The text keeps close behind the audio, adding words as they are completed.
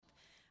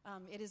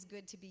It is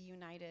good to be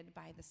united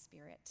by the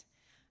Spirit.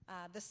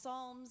 The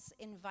Psalms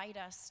invite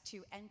us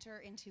to enter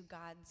into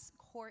God's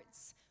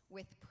courts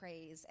with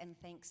praise and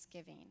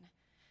thanksgiving.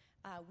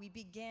 We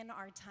begin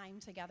our time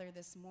together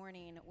this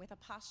morning with a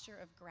posture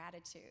of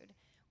gratitude,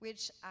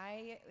 which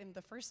I am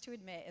the first to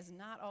admit is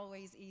not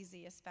always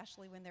easy,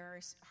 especially when there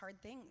are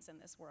hard things in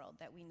this world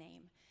that we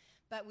name.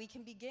 But we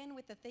can begin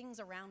with the things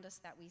around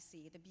us that we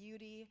see, the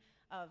beauty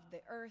of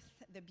the earth,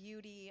 the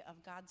beauty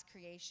of God's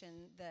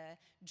creation, the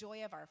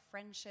joy of our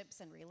friendships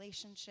and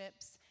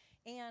relationships,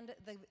 and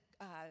the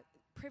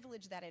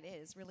privilege that it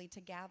is really to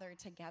gather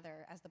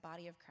together as the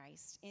body of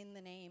Christ in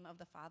the name of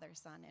the Father,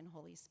 Son, and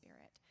Holy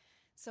Spirit.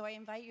 So I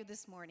invite you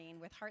this morning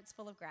with hearts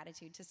full of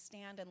gratitude to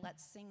stand and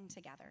let's sing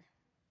together.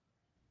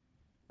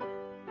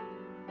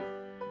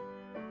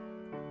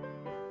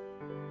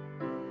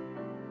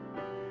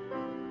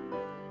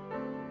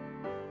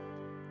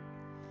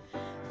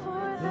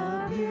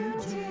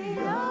 Beauty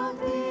of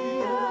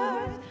the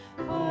earth,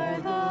 for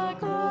the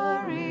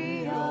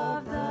glory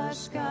of the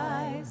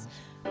skies,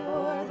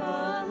 for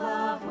the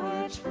love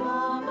which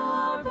from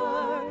our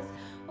birth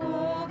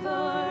over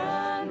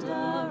and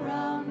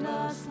around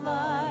us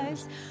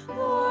lies.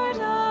 Lord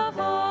of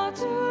all,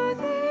 to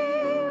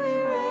thee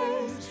we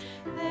raise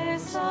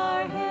this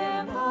our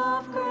hymn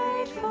of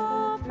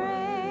grateful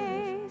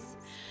praise.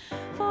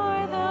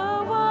 For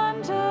the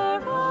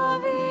wonder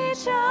of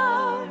each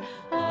hour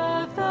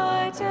of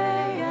the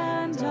day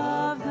and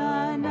of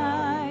the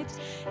night,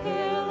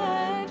 hill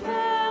and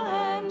vale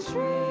and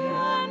tree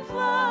and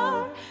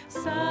flower,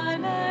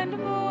 sun and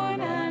moon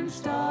and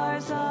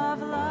stars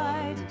of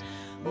light.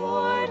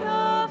 Lord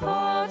of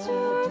all,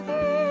 to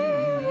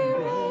thee we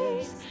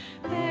raise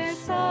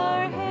this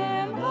our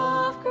hymn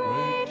of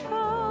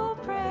grateful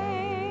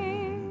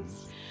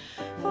praise.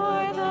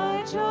 For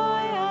the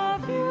joy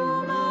of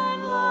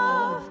human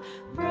love,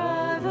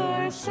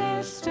 brother,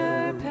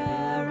 sister,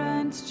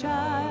 parent,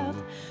 child,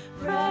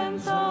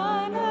 friends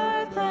on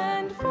earth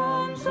and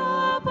friends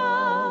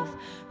above,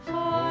 for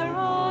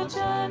all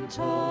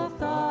gentle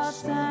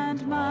thoughts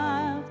and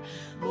mild.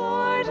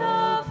 Lord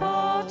of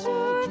all,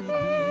 to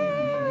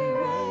thee we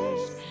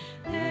raise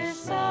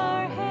this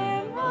our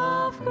hymn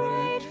of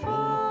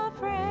grateful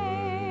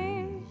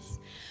praise.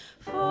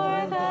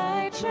 For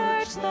thy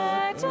church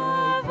that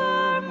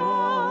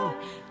evermore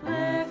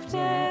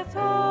lifteth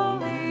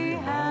holy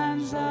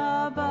hands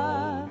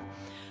above,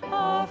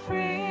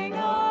 offering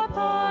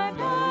upon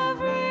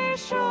every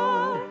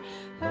shore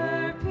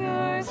her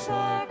pure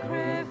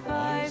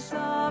sacrifice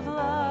of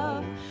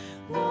love.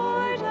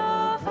 Lord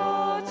of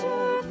all,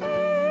 to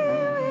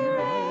thee we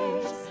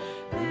raise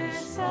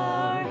this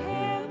our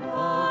hymn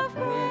of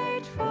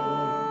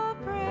grateful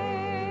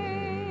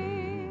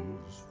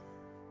praise.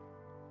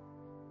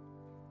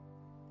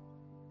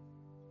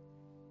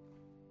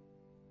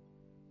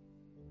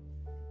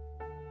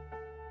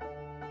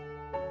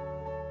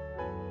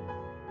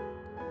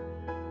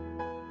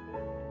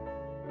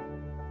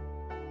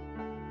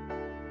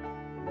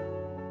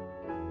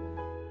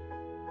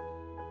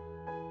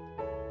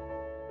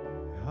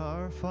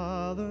 Our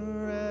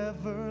Father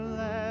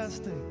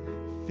everlasting,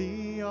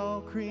 the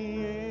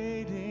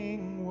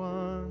all-creating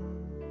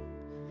one,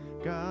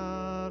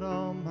 God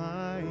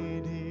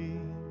Almighty,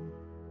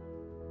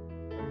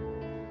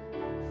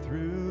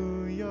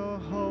 through your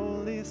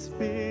Holy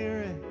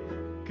Spirit,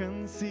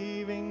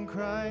 conceiving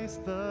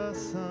Christ the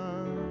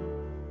Son,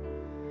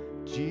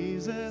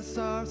 Jesus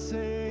our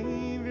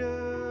Savior.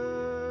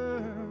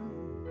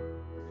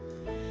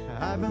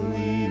 I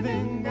believe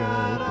in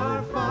God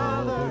our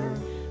Father,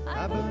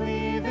 I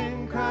believe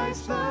in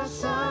Christ the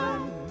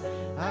Son,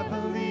 I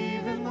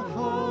believe in the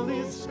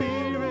Holy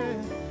Spirit,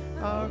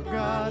 our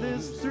God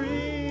is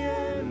three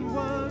in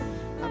one.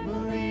 I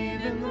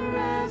believe in the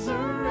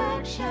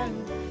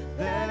resurrection,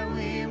 that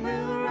we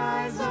will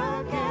rise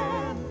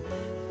again,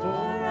 for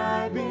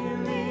I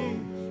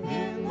believe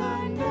in the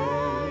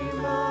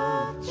name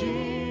of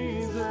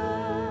Jesus.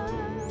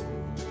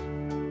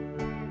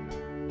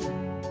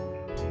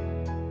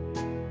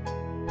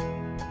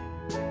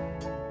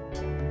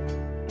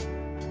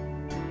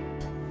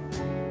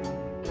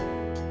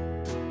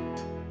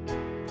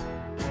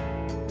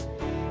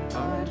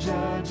 Our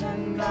judge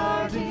and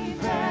our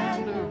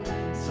defender,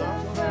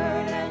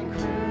 suffered and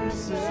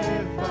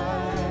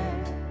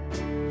crucified.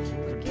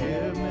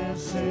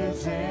 Forgiveness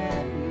is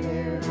in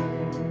you.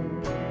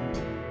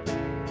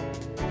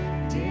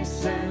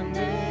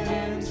 Descended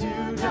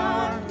into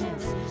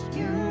darkness,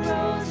 you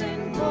rose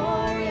in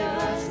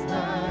glorious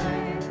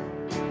light.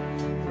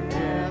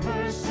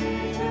 Forever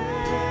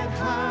seated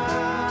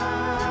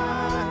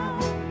high.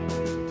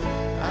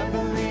 I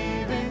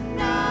believe in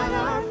God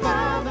our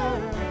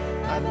Father,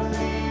 I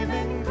believe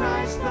in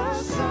Christ the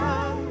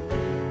Son,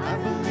 I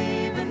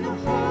believe in the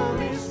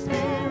Holy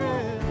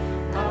Spirit,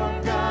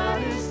 our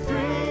God is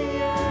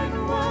three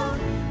in one.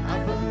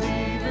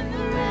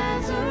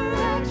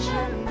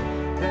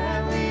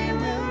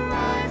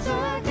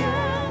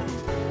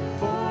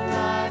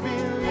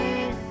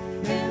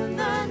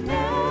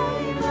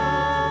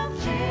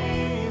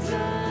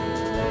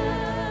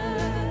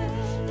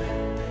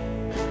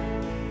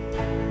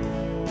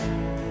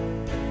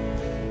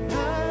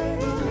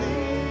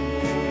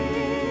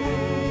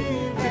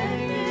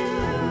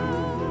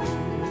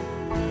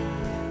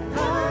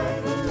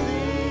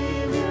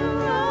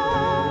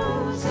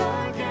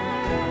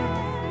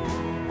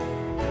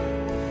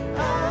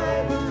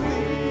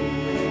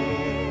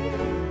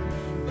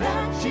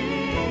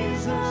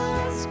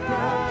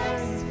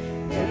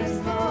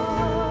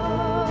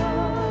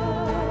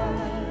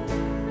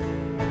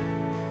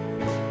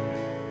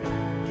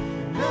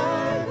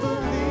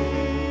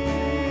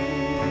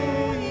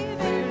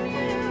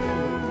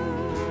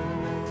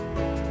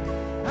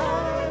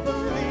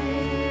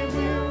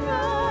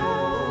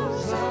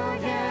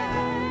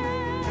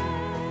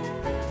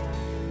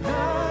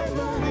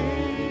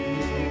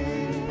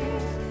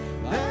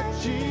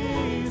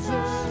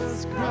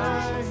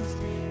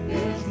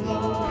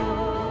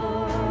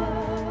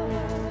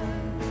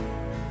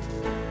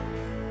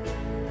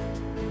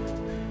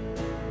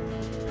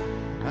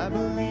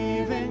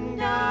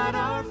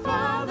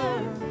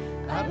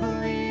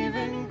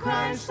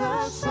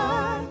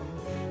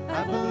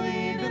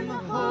 believe in the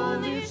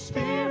Holy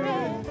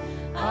Spirit.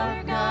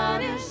 Our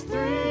God is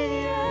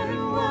three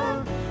in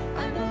one.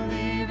 I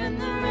believe in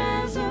the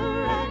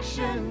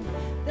resurrection,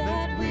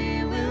 that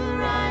we will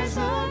rise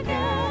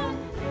again.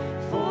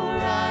 For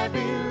I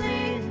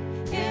believe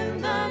in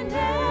the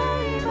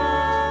name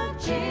of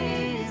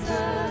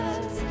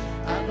Jesus.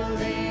 I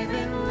believe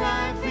in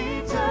life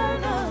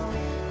eternal.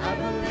 I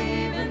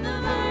believe in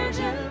the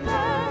virgin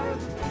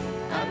birth.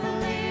 I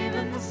believe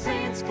in the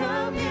saints'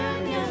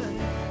 communion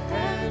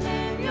and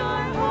in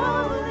your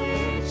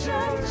holy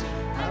church.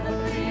 I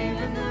believe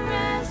in the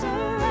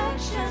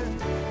resurrection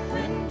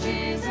when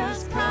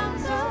Jesus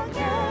comes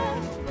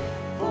again.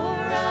 For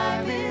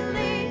I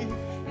believe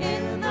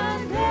in the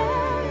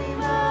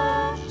name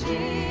of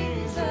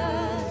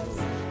Jesus.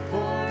 For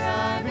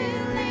I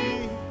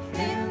believe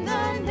in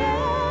the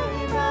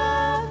name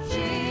of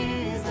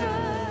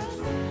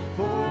Jesus.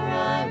 For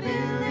I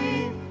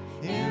believe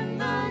in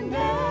the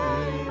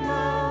name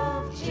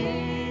of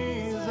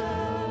Jesus.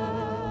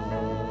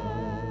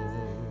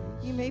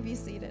 You may be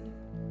seated.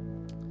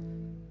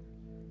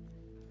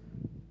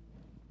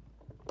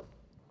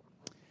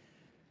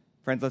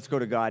 Friends, let's go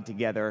to God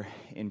together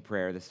in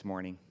prayer this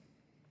morning.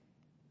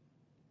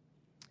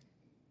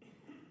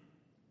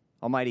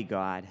 Almighty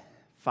God,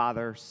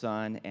 Father,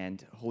 Son,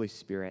 and Holy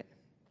Spirit,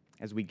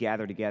 as we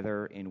gather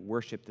together in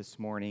worship this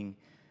morning,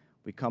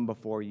 we come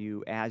before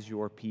you as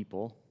your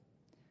people,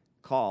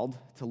 called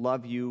to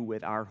love you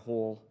with our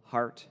whole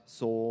heart,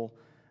 soul,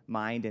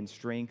 mind, and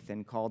strength,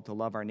 and called to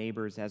love our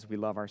neighbors as we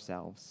love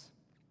ourselves.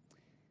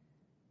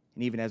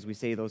 And even as we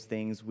say those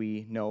things,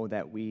 we know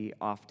that we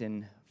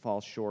often fall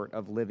short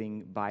of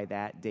living by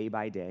that day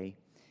by day,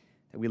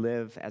 that we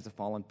live as a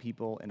fallen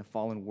people in a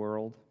fallen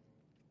world.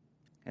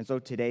 And so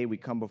today we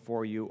come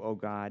before you, O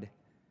God,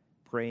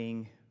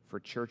 praying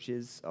for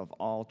churches of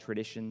all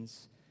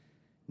traditions,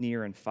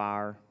 near and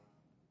far,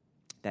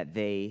 that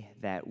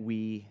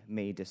we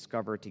may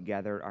discover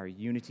together our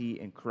unity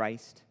in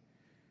Christ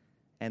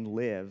and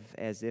live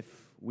as if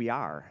we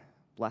are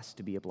blessed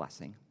to be a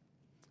blessing.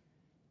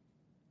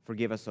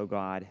 Forgive us, O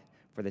God,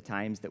 for the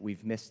times that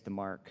we've missed the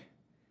mark,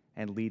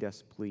 and lead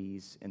us,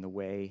 please, in the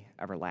way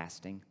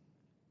everlasting.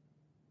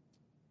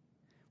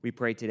 We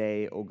pray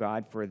today, O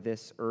God, for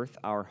this earth,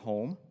 our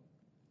home,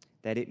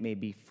 that it may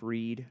be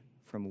freed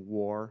from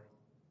war,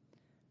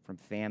 from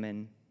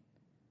famine,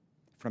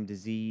 from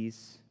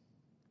disease,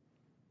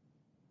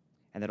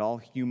 and that all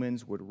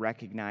humans would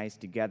recognize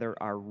together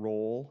our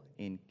role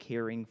in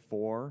caring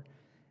for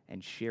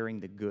and sharing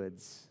the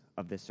goods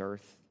of this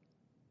earth.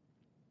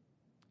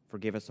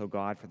 Forgive us, O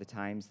God, for the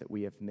times that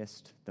we have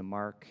missed the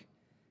mark,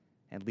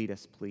 and lead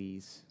us,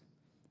 please,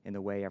 in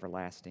the way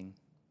everlasting.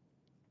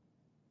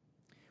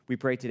 We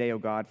pray today, O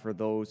God, for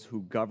those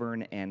who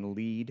govern and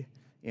lead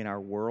in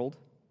our world,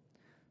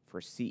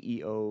 for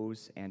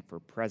CEOs and for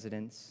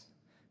presidents,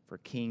 for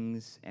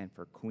kings and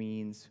for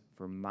queens,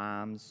 for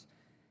moms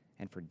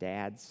and for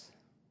dads.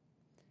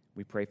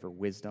 We pray for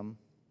wisdom,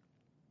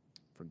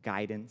 for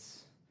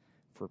guidance,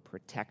 for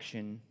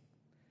protection,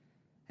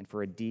 and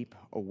for a deep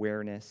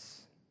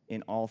awareness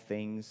in all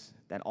things,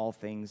 that all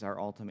things are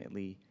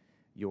ultimately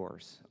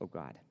yours, O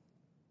God.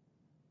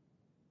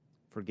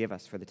 Forgive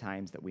us for the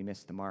times that we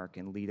missed the mark,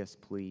 and lead us,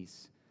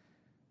 please,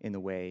 in the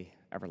way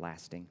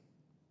everlasting.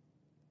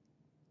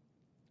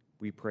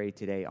 We pray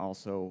today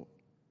also,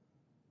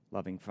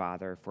 loving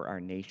Father, for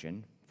our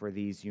nation, for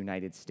these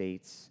United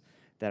States,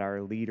 that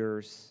our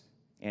leaders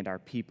and our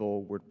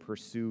people would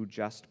pursue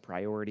just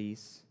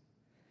priorities,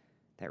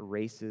 that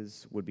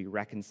races would be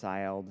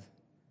reconciled,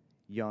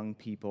 young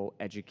people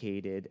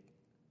educated,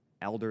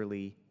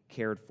 elderly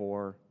cared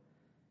for,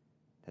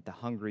 that the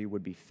hungry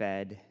would be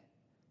fed,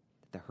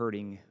 that the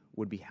hurting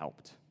would be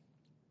helped.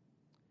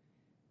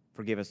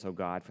 Forgive us, O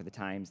God, for the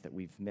times that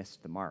we've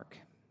missed the mark,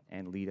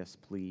 and lead us,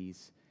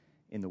 please,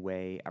 in the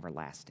way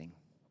everlasting.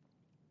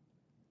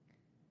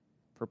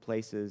 For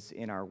places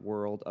in our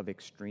world of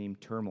extreme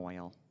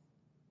turmoil,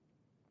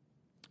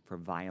 for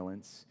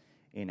violence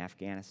in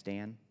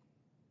Afghanistan,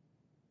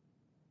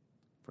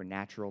 for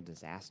natural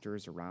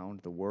disasters around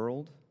the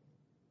world,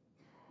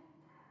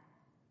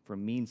 for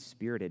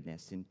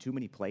mean-spiritedness in too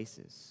many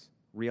places,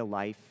 real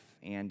life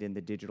and in the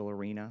digital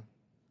arena,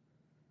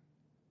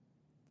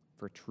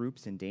 for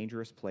troops in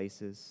dangerous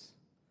places,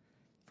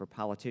 for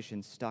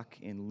politicians stuck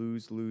in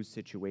lose-lose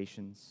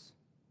situations,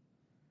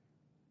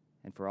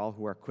 and for all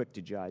who are quick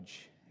to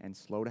judge and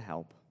slow to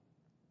help.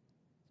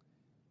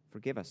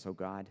 Forgive us, O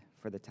God,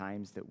 for the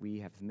times that we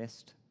have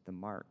missed the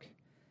mark,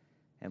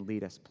 and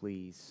lead us,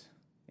 please,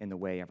 in the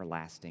way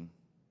everlasting.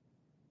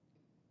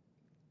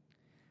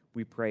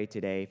 We pray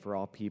today for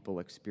all people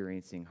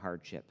experiencing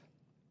hardship,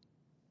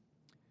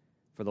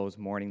 for those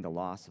mourning the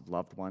loss of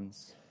loved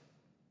ones,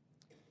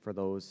 for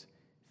those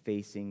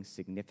facing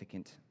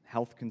significant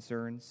health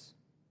concerns,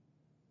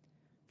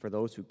 for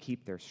those who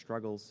keep their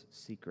struggles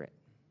secret.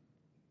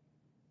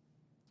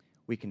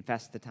 We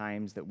confess the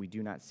times that we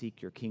do not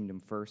seek your kingdom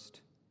first.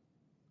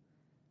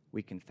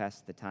 We confess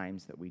the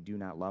times that we do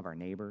not love our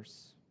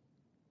neighbors.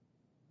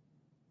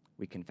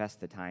 We confess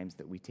the times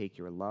that we take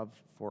your love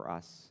for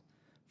us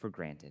for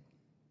granted.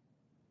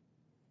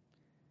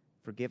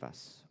 Forgive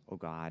us, O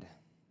God,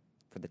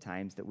 for the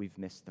times that we've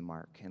missed the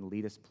mark, and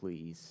lead us,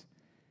 please,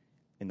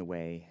 in the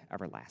way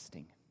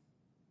everlasting.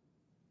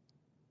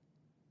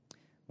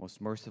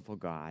 Most merciful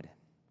God,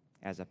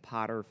 as a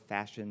potter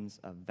fashions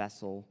a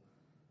vessel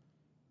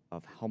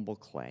of humble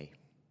clay,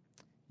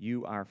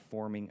 you are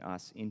forming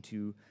us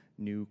into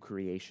new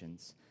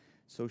creations.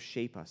 So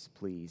shape us,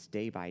 please,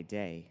 day by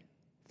day,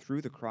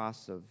 through the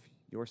cross of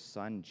your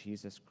Son,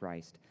 Jesus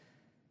Christ,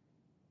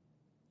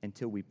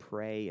 until we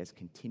pray as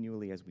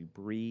continually as we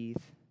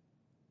breathe,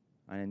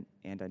 and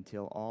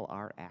until all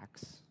our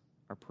acts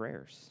are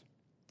prayers.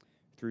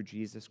 Through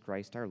Jesus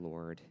Christ our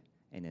Lord,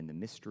 and in the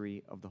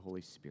mystery of the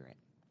Holy Spirit.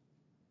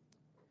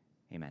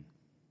 Amen.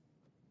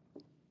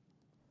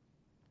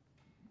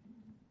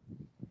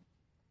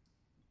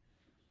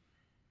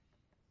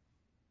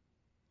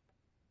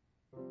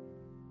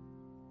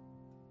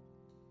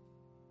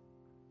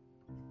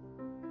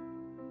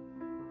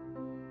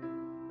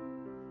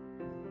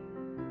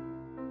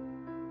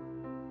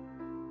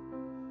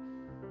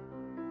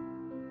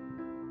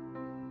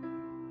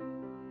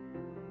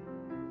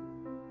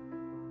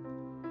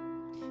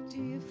 Do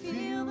you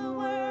feel the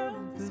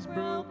world is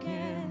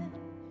broken?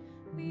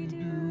 We do.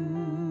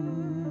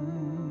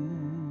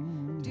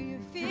 Do you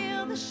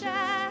feel the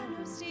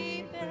shadows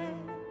deepen?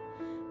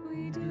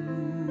 We do.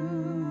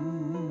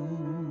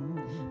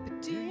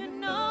 But do you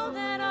know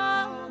that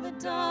all the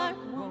dark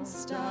won't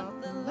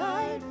stop the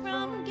light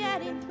from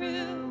getting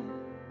through?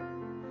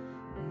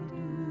 We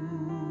do.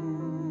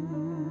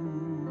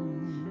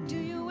 Do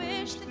you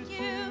wish that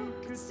you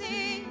could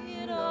see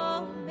it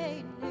all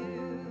made new?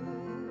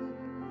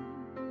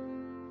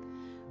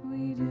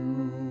 We do.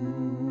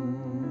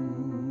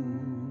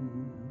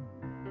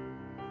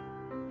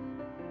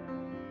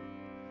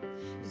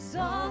 Is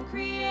all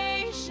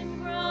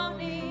creation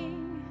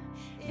groaning?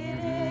 It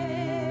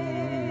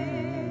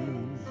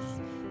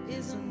is.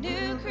 Is a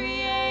new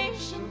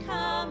creation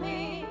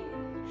coming?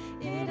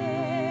 It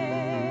is.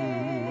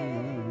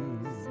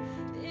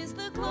 Is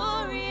the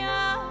glory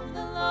of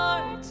the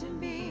Lord to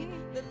be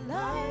the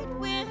light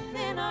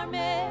within our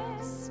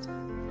midst?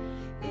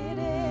 It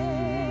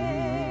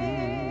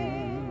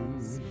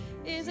is.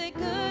 Is it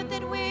good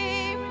that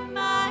we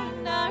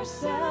remind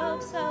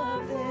ourselves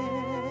of this?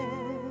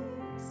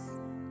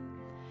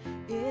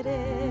 It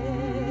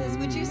is.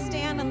 Would you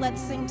stand and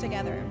let's sing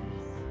together?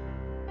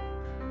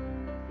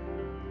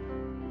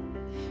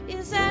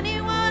 Is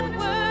anyone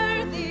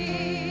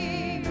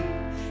worthy?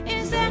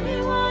 Is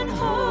anyone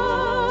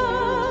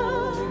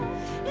whole?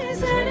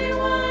 Is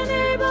anyone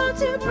able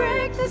to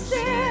break the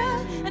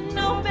seal and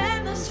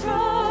open the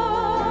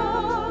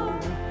scroll?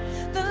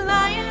 The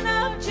Lion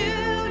of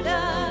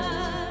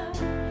Judah,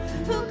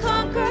 who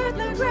conquered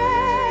the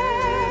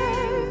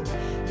grave,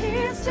 he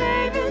is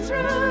David's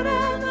root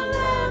and the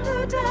Lamb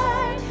who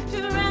died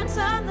to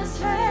ransom the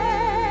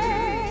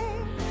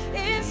slain.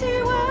 Is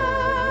he worthy?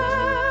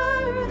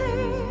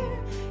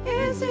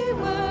 Is he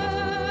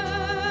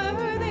worthy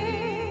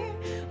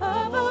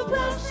of all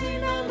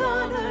blessing and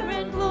honor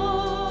and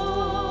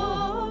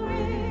glory?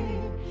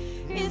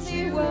 Is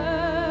he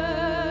worthy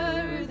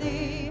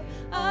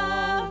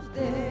of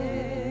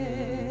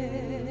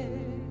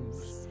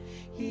this?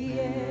 He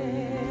is.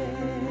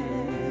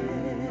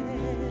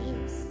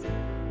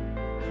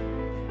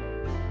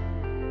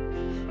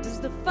 Does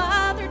the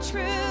Father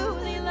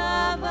truly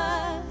love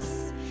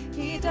us?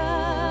 He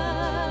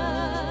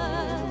does.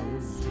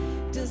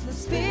 Does the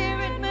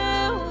Spirit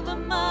move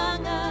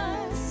among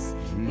us?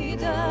 He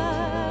does.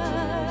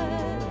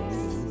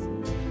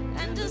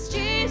 And does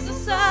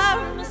Jesus,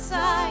 our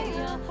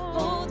Messiah,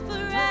 hold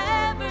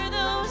forever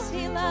those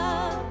he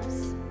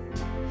loves?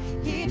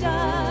 He does.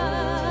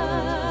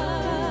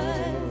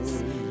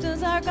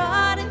 Does our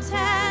God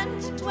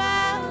intend to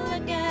dwell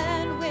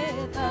again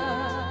with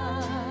us?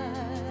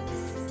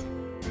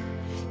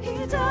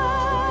 He does.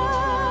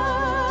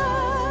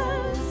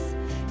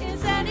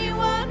 Is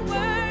anyone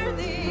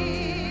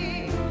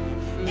worthy?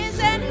 Is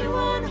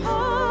anyone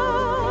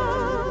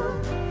whole?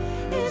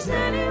 Is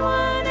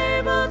anyone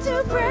able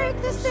to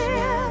break the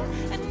seal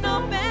and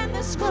open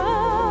the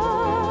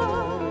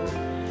scroll?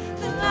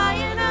 The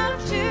Lion of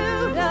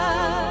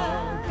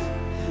Judah,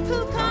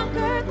 who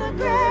conquered the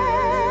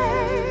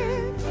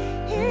grave,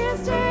 he is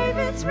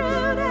David's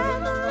root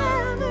and the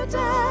Lamb who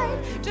died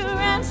to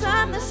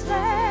ransom the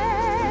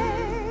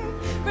slave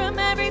from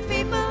every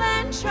people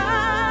and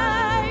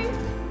tribe,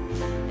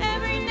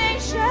 every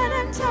nation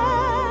and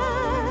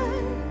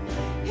tongue.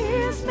 He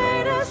has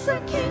made us a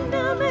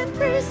kingdom and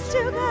priests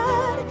to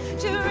God,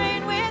 to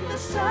reign with the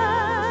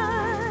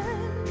Son.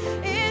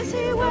 Is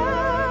he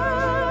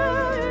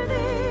worthy?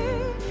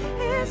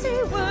 Is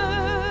he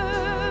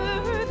worthy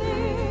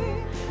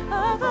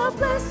of all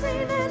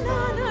blessing and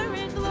honor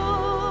and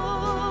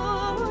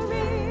glory?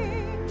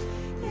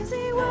 Is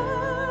he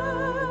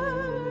worthy?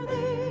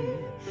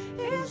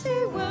 Is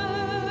he worthy?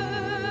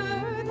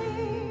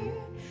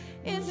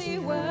 Is he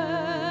worthy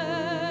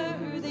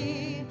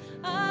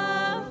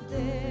of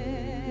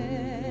this?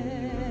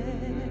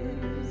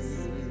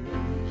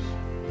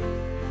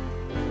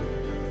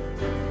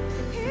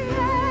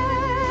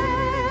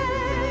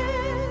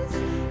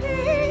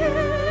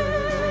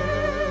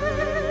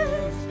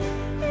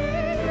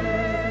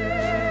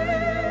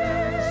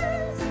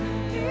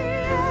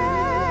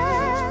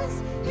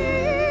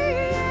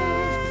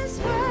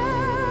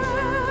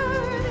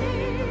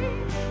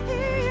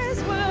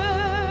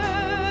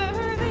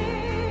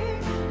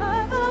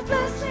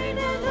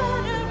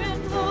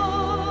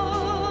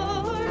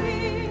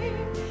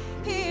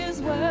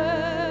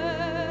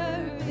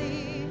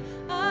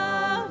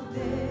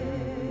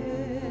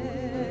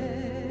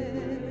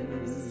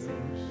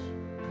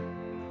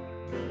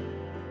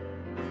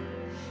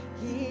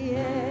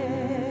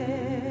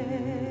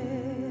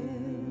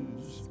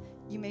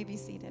 may be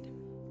seated.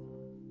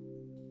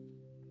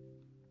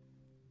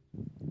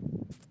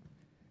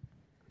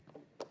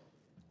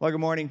 Well,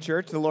 good morning,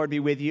 church. The Lord be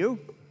with you.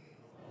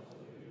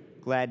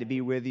 Glad to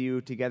be with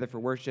you together for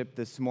worship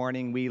this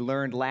morning. We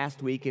learned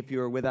last week, if you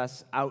were with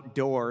us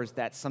outdoors,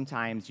 that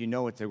sometimes you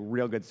know it's a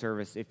real good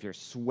service if you're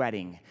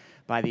sweating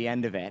by the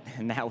end of it,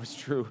 and that was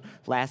true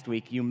last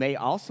week. You may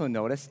also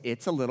notice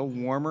it's a little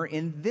warmer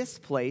in this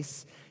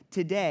place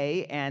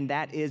today, and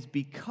that is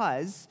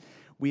because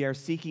we are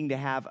seeking to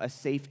have a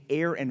safe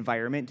air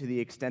environment to the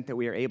extent that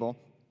we are able.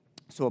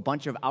 So a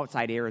bunch of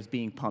outside air is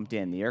being pumped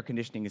in. The air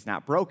conditioning is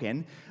not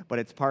broken, but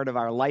it's part of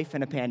our life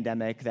in a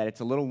pandemic that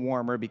it's a little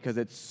warmer because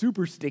it's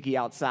super sticky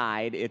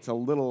outside. It's a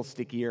little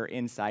stickier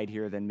inside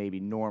here than maybe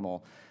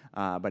normal.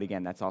 But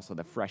again, that's also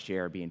the fresh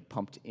air being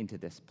pumped into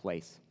this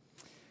place.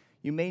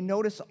 You may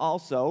notice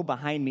also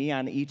behind me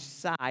on each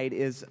side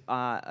is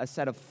a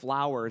set of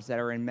flowers that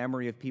are in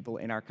memory of people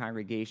in our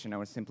congregation. I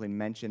would simply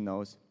mention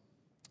those.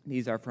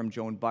 These are from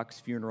Joan Buck's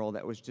funeral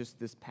that was just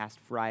this past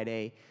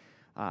Friday.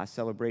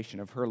 Celebration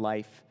of her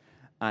life.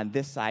 On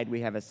this side,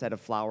 we have a set of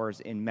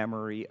flowers in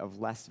memory of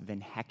Les Van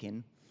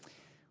Hecken.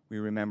 We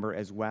remember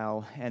as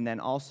well. And then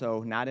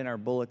also, not in our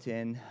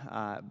bulletin,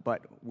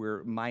 but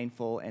we're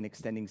mindful and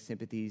extending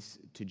sympathies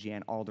to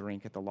Jan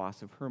Alderink at the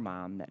loss of her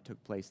mom that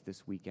took place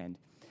this weekend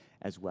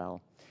as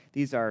well.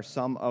 These are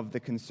some of the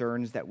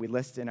concerns that we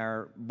list in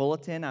our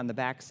bulletin on the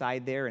back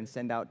side there and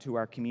send out to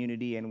our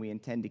community, and we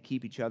intend to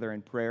keep each other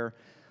in prayer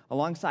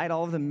alongside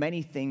all of the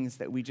many things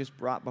that we just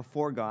brought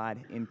before God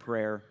in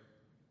prayer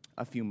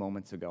a few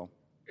moments ago.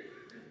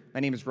 My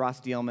name is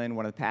Ross Dielman,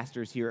 one of the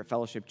pastors here at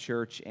Fellowship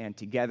Church, and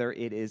together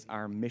it is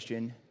our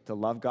mission to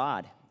love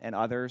God and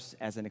others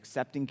as an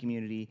accepting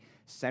community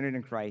centered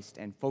in Christ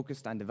and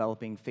focused on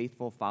developing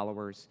faithful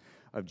followers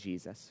of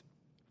Jesus.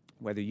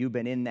 Whether you've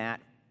been in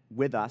that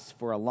with us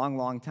for a long,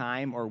 long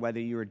time, or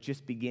whether you are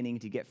just beginning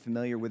to get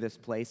familiar with this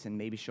place and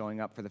maybe showing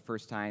up for the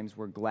first times,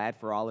 we're glad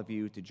for all of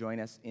you to join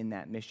us in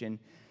that mission.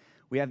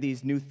 We have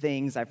these new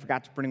things. I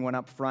forgot to bring one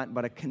up front,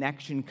 but a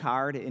connection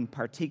card in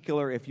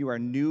particular. If you are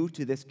new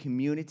to this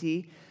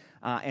community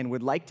and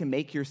would like to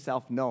make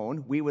yourself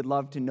known, we would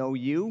love to know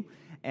you,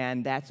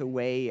 and that's a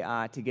way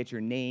to get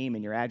your name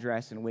and your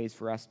address and ways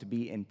for us to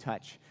be in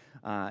touch.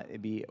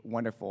 It'd be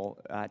wonderful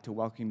to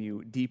welcome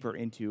you deeper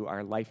into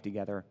our life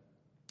together,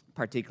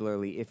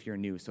 particularly if you're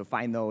new. So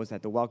find those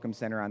at the Welcome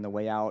Center on the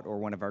way out or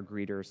one of our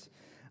greeters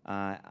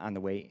on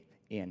the way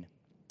in.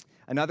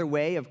 Another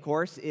way, of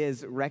course,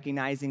 is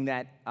recognizing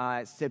that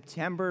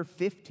September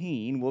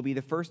 15 will be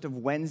the first of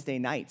Wednesday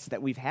nights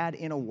that we've had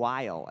in a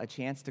while, a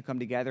chance to come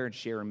together and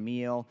share a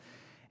meal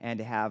and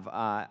to have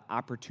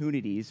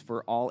opportunities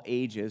for all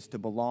ages to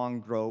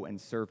belong, grow,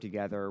 and serve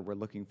together. We're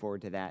looking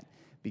forward to that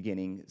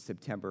beginning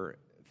September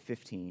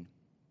 15.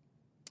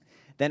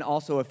 Then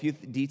also a few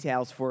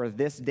details for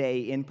this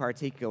day in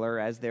particular,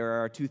 as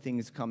there are two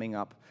things coming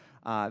up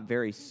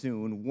very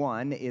soon.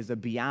 One is a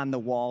Beyond the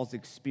Walls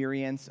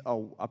experience,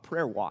 a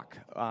prayer walk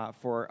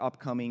for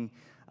upcoming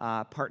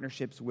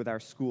partnerships with our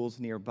schools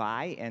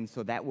nearby. And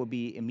so that will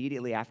be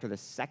immediately after the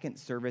second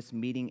service,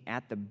 meeting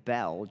at the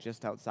Bell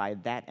just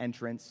outside that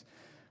entrance,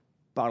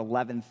 about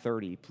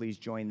 11:30. Please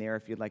join there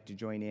if you'd like to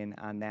join in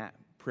on that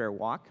prayer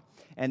walk.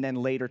 And then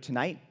later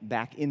tonight,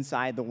 back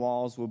inside the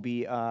walls, will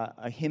be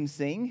a hymn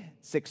sing,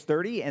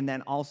 6:30, and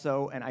then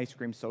also an ice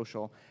cream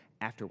social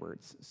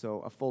afterwards. So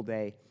a full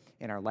day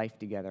in our life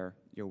together.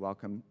 You're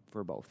welcome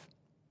for both.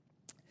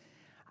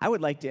 I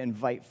would like to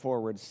invite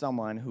forward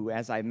someone who,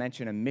 as I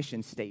mentioned, a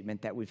mission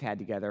statement that we've had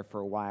together for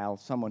a while,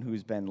 someone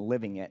who's been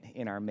living it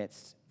in our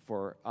midst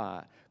for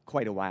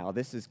quite a while.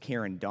 This is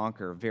Karen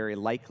Donker, very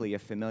likely a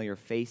familiar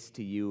face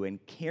to you, and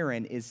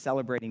Karen is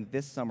celebrating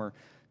this summer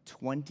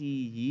 20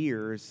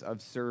 years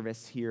of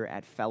service here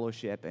at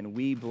Fellowship, and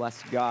we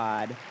bless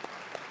God.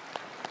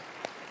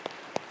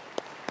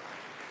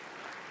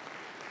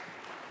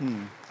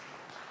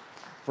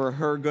 For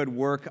her good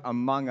work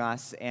among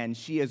us, and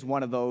she is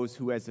one of those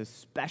who has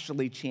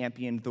especially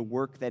championed the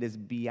work that is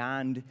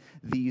beyond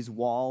these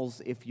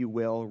walls, if you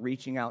will,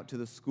 reaching out to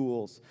the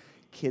schools,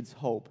 Kids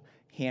Hope,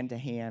 Hand to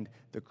Hand,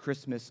 the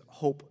Christmas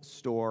Hope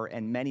Store,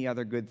 and many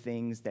other good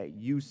things that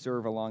you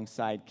serve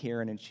alongside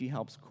Karen, and she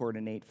helps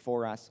coordinate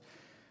for us.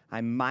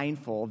 I'm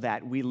mindful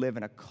that we live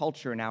in a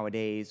culture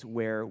nowadays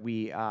where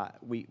we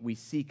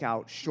seek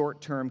out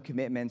short-term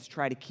commitments,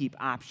 try to keep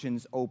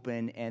options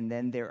open, and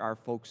then there are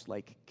folks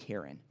like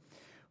Karen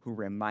who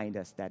remind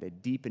us that a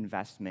deep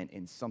investment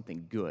in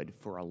something good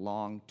for a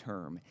long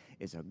term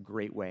is a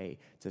great way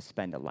to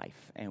spend a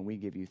life. And we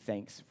give you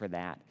thanks for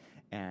that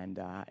and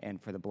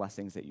for the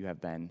blessings that you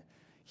have been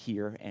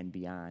here and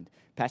beyond.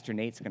 Pastor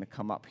Nate's going to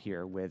come up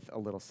here with a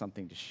little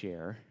something to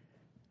share.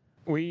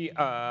 We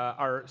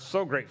are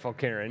so grateful,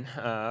 Karen,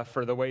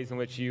 for the ways in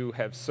which you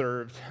have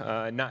served,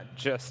 not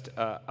just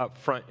up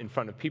front in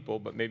front of people,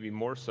 but maybe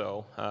more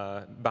so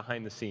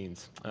behind the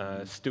scenes,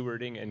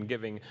 stewarding and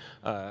giving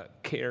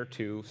care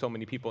to so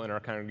many people in our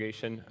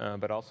congregation,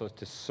 but also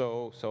to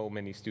so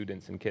many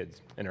students and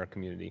kids in our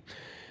community.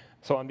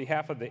 So on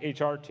behalf of the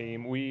HR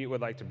team, we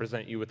would like to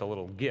present you with a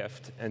little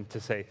gift and to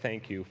say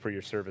thank you for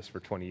your service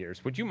for 20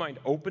 years. Would you mind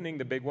opening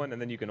the big one,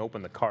 and then you can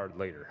open the card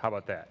later? How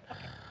about that?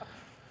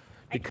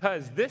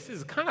 Because this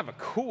is kind of a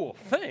cool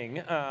thing.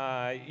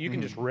 You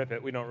can just rip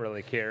it. We don't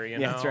really care, you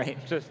know? Yeah, that's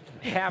right. Just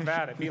have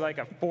at it. Be like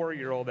a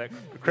 4-year-old at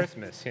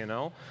Christmas, you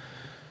know?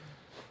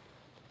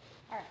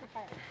 All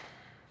right.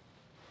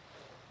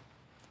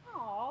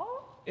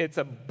 Oh. It's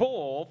a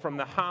bowl from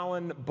the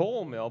Holland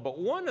Bowl Mill, but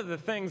one of the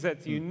things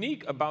that's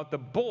unique about the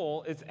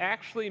bowl is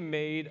actually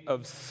made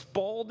of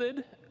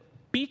spalded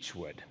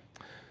beechwood.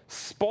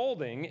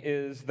 Spalding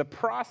is the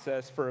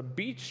process for a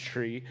beech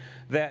tree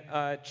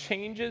that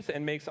changes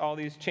and makes all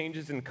these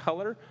changes in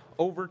color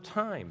over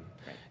time.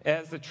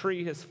 As the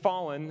tree has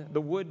fallen,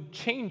 the wood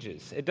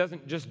changes. It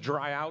doesn't just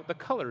dry out, the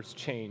colors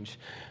change.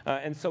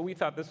 And so we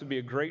thought this would be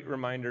a great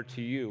reminder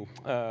to you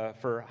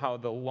for how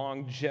the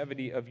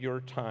longevity of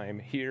your time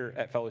here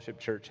at Fellowship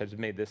Church has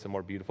made this a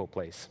more beautiful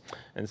place.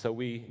 And so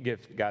we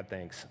give God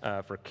thanks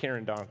for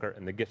Karen Donker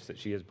and the gifts that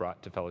she has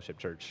brought to Fellowship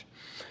Church.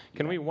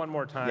 Can we one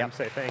more time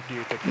say thank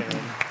you to Karen?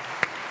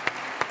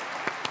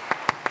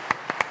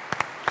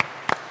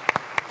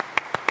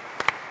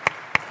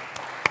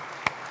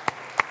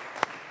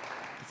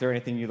 Is there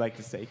anything you'd like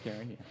to say,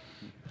 Karen?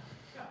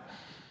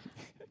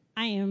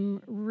 I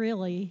am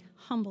really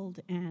humbled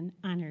and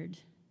honored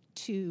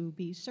to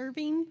be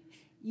serving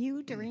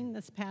you during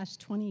this past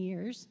 20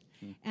 years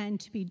and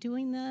to be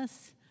doing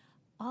this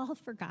all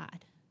for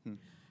God.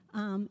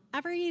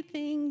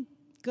 Everything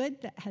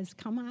good that has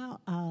come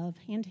out of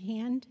Hand to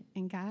Hand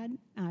and God,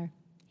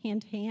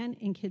 Hand to Hand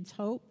and Kids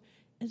Hope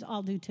is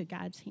all due to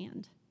God's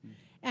hand.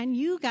 And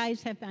you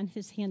guys have been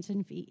his hands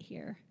and feet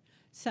here.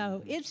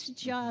 So it's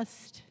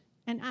just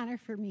an honor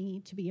for me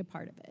to be a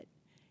part of it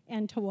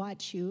and to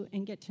watch you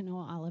and get to know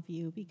all of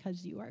you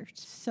because you are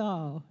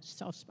so,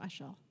 so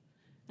special.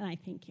 And I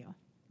thank you.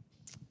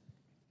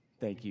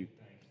 Thank you.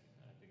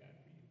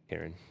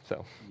 Karen,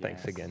 so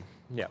thanks again.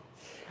 Yeah.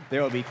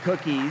 There will be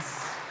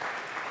cookies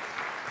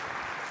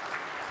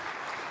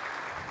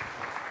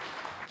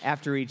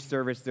after each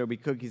service. There will be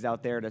cookies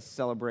out there to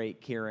celebrate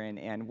Karen,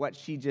 and what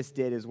she just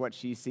did is what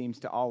she seems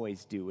to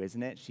always do,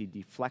 isn't it? She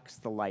deflects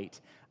the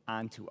light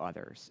onto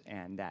others,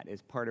 and that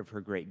is part of her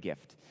great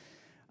gift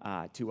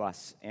to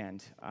us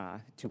and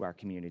to our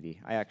community.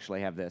 I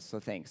actually have this, so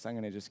thanks. I'm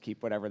going to just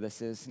keep whatever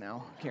this is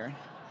now, Karen.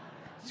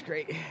 It's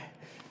great.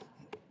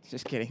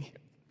 Just kidding.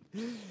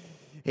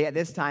 Hey, at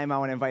this time, I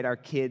want to invite our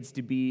kids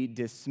to be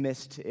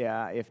dismissed.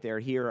 If they're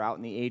here or out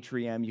in the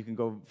atrium, you can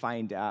go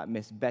find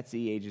Miss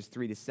Betsy, ages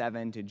 3 to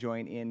 7, to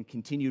join in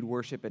continued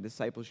worship and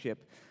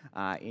discipleship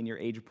in your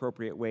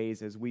age-appropriate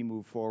ways as we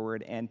move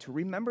forward. And to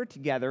remember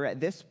together at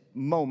this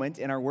moment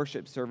in our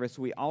worship service,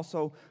 we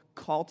also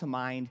call to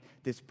mind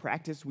this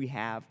practice we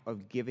have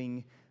of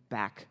giving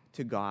back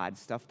to God,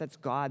 stuff that's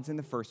God's in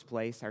the first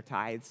place, our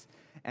tithes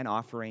and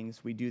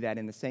offerings. We do that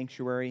in the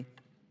sanctuary,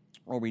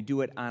 or we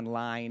do it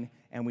online,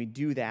 and we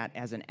do that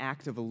as an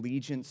act of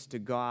allegiance to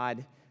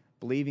God,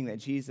 believing that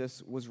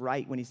Jesus was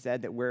right when he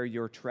said that where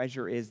your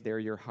treasure is, there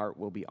your heart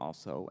will be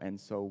also.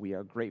 And so we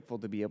are grateful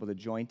to be able to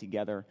join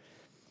together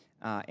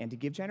and to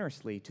give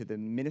generously to the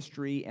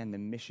ministry and the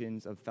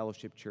missions of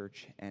Fellowship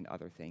Church and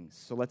other things.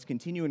 So let's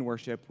continue in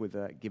worship with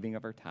the giving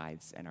of our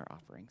tithes and our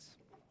offerings.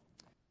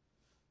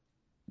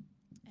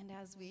 And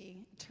as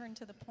we turn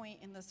to the point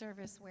in the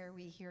service where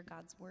we hear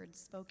God's word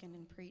spoken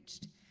and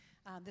preached,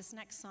 this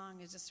next song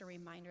is just a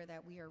reminder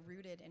that we are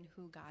rooted in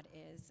who God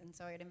is. And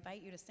so I'd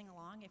invite you to sing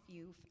along if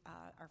you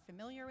are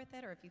familiar with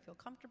it or if you feel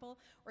comfortable,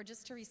 or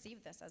just to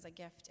receive this as a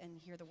gift and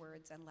hear the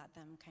words and let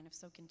them kind of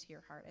soak into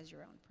your heart as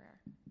your own prayer.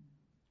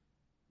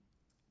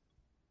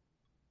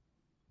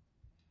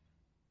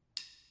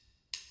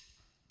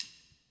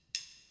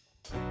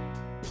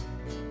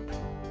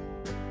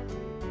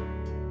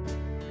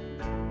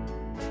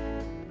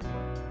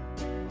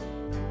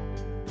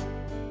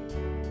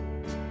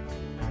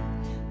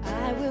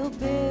 I will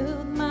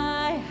build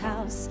my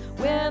house,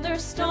 whether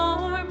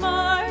storm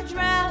or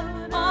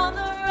drought, on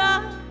the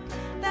rock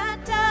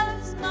that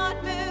does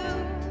not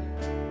move.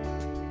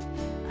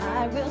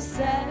 I will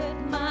set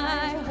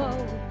my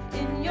hope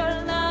in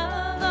your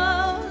love,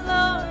 oh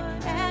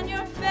Lord, and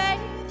your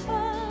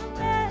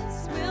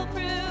faithfulness will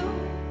prove.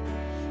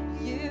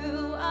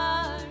 You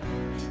are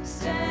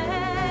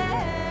steadfast,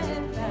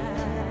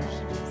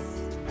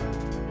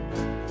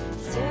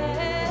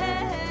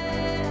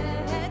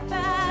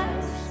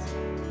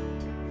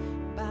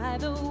 by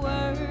the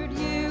word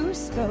you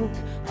spoke,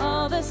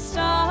 all the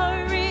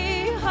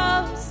starry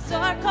hosts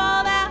are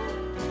called out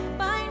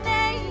by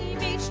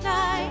name each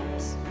night.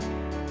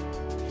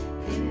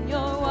 In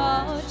your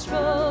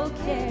watchful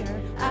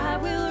care, I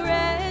will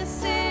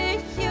rest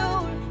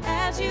secure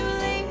as you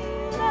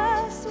lead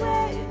us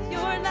with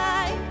your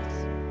light.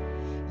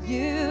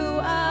 You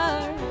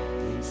are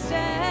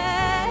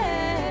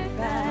steadfast,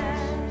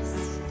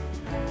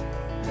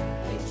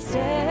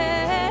 steadfast.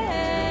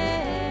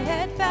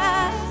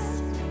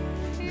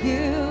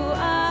 You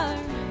are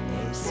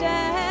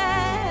steadfast,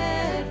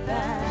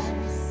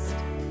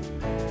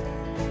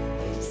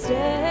 steadfast.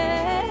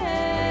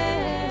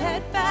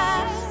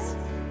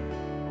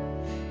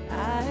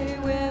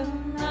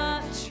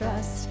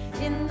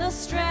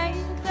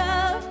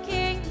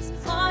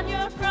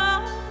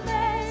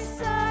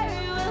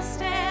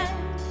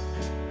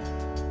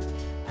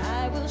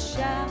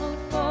 shout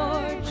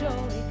for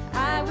joy.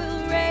 I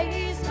will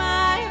raise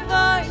my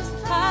voice,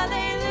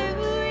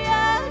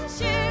 hallelujah,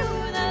 to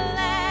the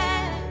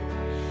Lamb.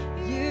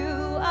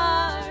 You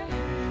are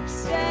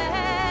steadfast,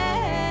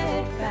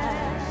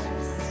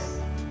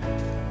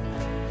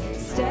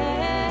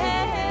 steadfast.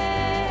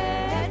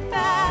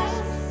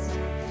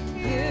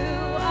 You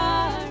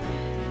are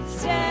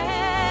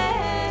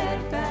steadfast,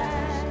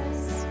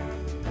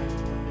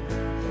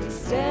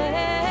 steadfast.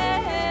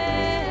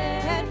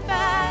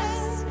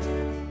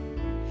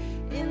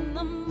 In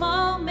the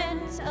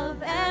moment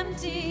of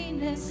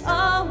emptiness,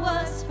 all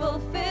was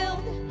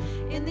fulfilled.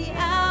 In the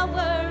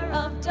hour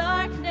of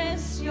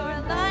darkness, your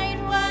light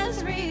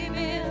was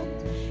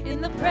revealed.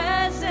 In the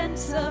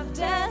presence of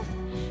death,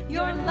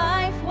 your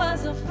life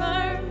was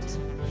affirmed.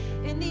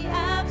 In the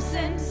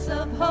absence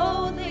of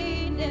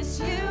holiness,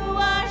 you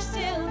are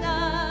still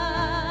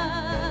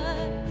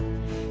God.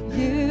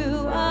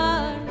 You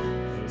are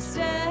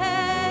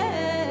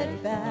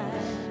steadfast,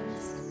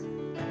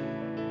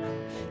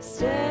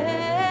 steadfast.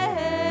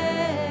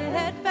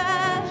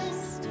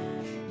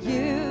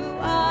 You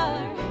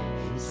are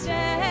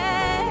steadfast,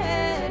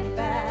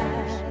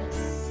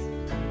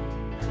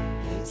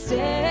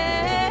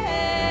 steadfast.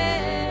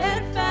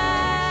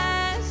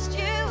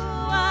 You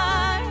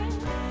are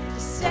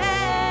steadfast,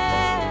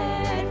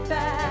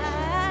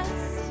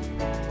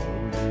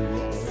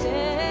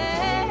 steadfast.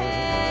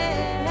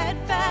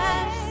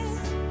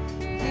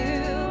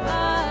 You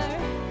are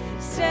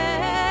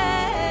steadfast,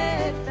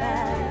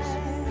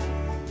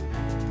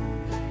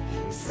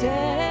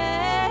 steadfast.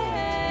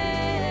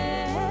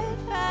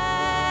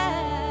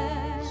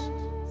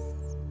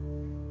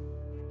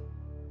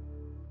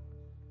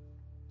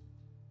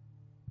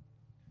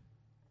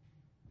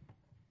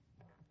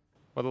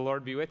 Well, the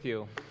Lord be with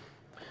you.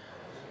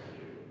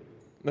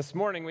 This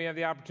morning, we have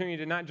the opportunity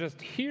to not just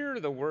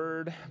hear the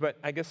word, but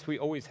I guess we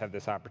always have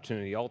this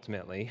opportunity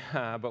ultimately,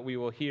 but we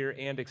will hear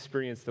and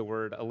experience the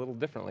word a little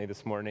differently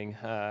this morning,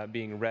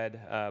 being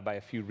read by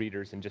a few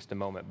readers in just a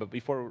moment. But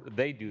before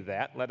they do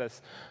that, let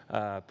us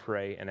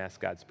pray and ask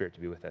God's Spirit to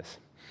be with us.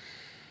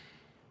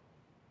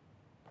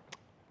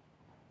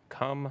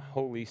 Come,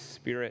 Holy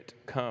Spirit,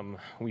 come,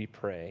 we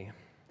pray.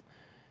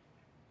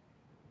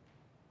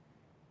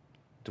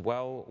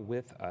 Dwell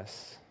with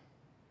us.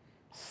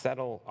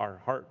 Settle our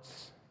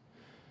hearts,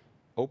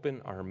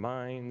 open our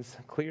minds,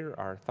 clear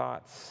our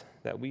thoughts,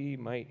 that we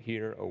might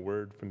hear a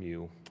word from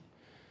you.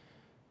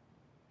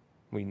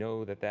 We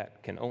know that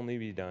that can only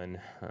be done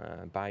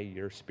by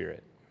your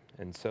Spirit.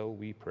 And so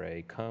we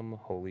pray, come,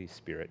 Holy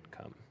Spirit,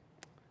 come.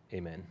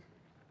 Amen.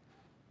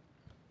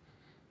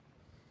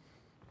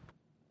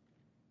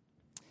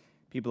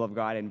 People of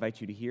God, I invite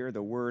you to hear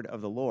the word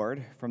of the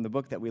Lord from the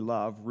book that we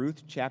love,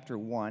 Ruth chapter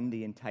 1,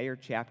 the entire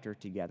chapter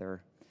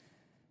together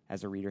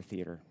as a reader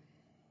theater.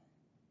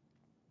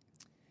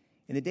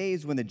 In the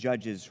days when the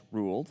judges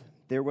ruled,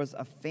 there was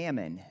a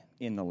famine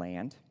in the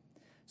land.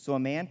 So a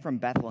man from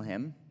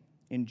Bethlehem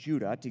in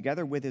Judah,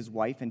 together with his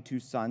wife and 2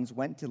 sons,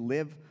 went to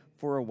live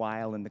for a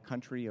while in the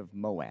country of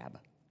Moab.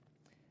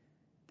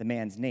 The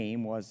man's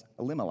name was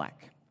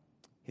Elimelech.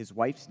 His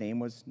wife's name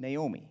was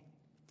Naomi.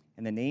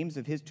 And the names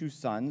of his 2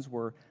 sons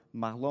were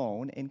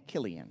Mahlon and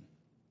Chilion.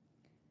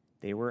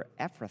 They were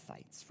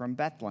Ephrathites from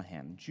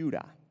Bethlehem,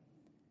 Judah.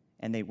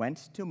 And they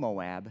went to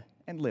Moab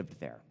and lived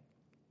there.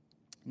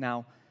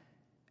 Now,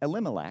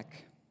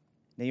 Elimelech,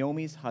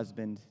 Naomi's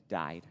husband,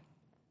 died,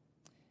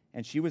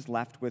 and she was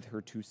left with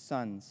her 2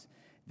 sons.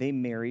 They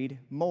married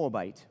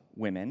Moabite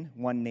women,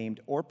 one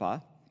named Orpah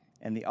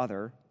and the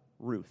other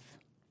Ruth.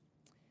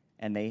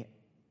 And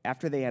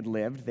after they had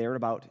lived there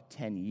about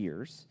 10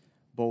 years,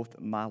 both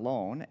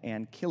Mahlon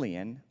and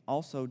Chilion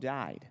also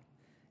died,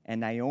 and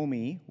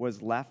Naomi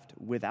was left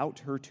without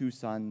her 2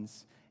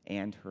 sons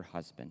and her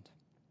husband.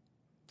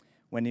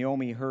 When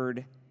Naomi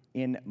heard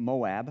in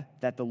Moab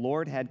that the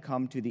Lord had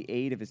come to the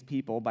aid of his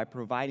people by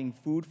providing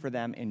food for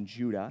them in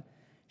Judah,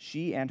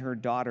 she and her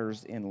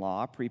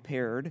daughters-in-law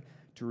prepared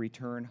to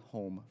return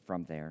home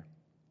from there.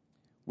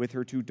 With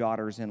her 2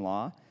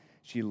 daughters-in-law,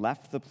 she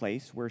left the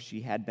place where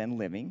she had been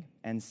living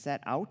and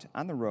set out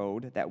on the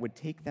road that would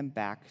take them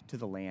back to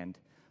the land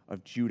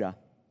of Judah.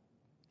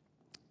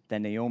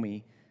 Then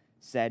Naomi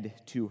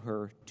said to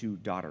her 2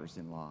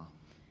 daughters-in-law,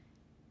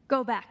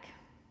 "Go back,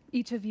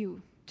 each of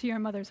you, to your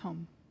mother's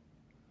home.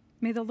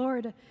 May the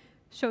Lord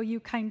show you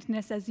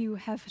kindness as you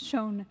have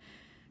shown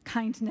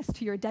kindness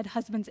to your dead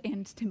husbands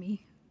and to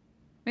me.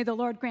 May the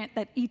Lord grant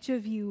that each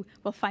of you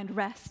will find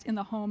rest in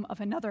the home of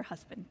another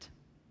husband."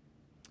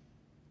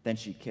 Then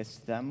she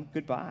kissed them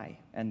goodbye,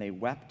 and they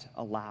wept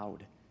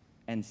aloud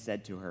and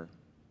said to her,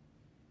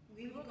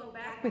 "We will go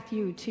back with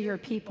you to your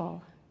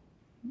people.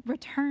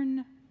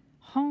 Return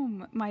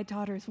home, my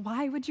daughters.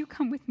 Why would you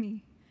come with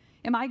me?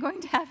 Am I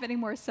going to have any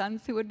more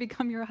sons who would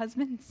become your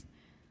husbands?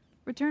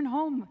 Return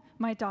home,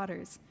 my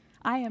daughters.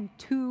 I am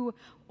too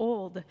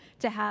old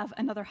to have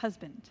another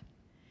husband.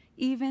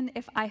 Even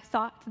if I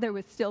thought there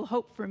was still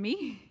hope for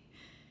me,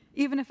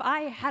 even if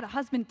I had a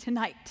husband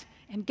tonight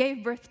and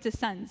gave birth to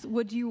sons,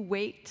 would you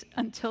wait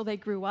until they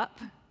grew up?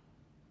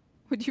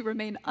 Would you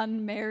remain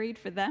unmarried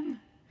for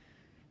them?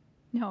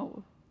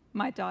 No,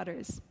 my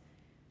daughters.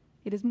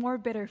 It is more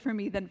bitter for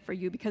me than for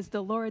you, because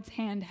the Lord's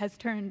hand has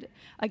turned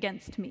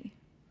against me.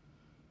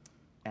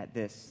 At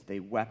this,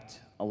 they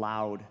wept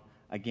aloud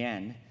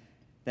again.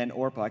 Then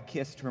Orpah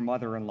kissed her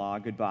mother-in-law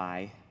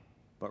goodbye,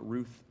 but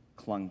Ruth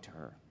clung to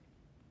her.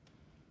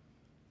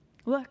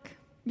 Look,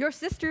 your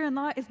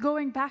sister-in-law is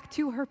going back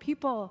to her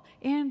people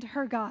and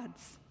her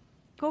gods.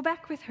 Go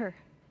back with her.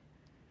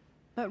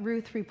 But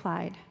Ruth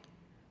replied,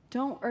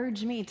 "Don't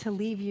urge me to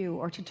leave you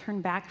or to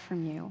turn back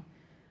from you.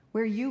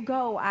 Where you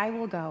go, I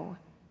will go,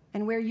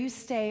 and where you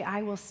stay,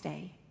 I will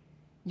stay.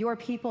 Your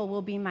people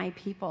will be my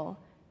people,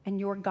 and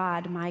your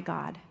God, my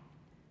God.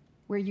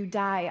 Where you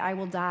die, I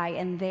will die,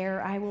 and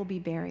there I will be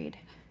buried.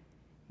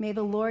 May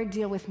the Lord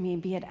deal with me,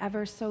 be it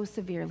ever so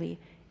severely,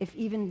 if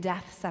even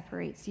death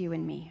separates you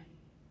and me."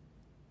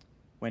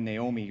 When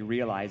Naomi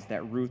realized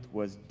that Ruth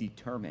was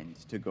determined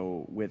to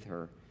go with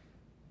her,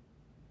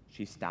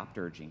 she stopped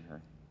urging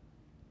her.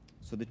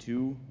 So the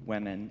two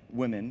women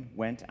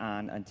went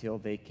on until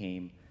they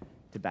came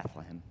to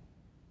Bethlehem.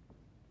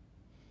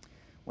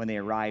 When they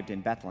arrived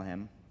in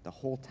Bethlehem, the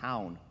whole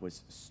town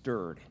was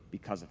stirred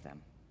because of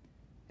them.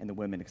 And the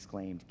women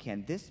exclaimed,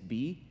 "Can this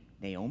be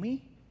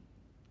Naomi?"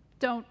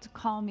 Don't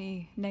call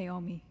me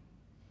Naomi.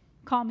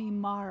 Call me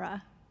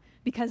Mara,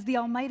 because the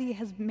Almighty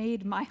has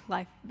made my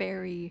life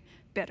very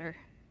bitter.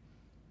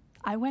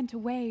 I went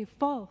away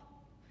full,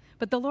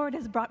 but the Lord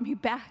has brought me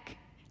back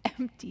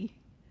empty.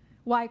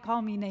 Why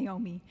call me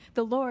Naomi?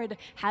 The Lord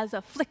has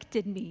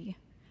afflicted me.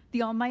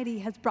 The Almighty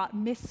has brought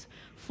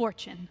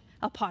misfortune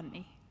upon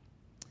me.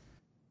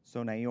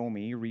 So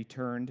Naomi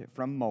returned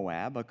from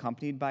Moab,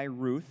 accompanied by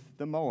Ruth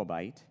the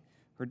Moabite,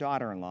 her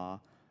daughter-in-law,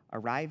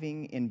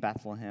 arriving in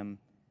Bethlehem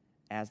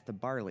as the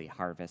barley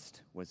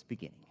harvest was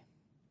beginning.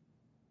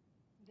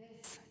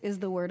 This is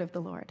the word of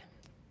the Lord.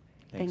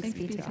 Thanks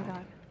be to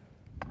God.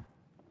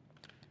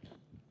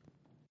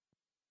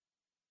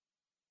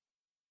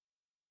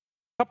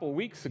 A couple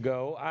weeks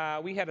ago,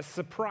 we had a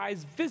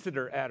surprise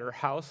visitor at our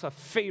house, a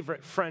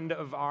favorite friend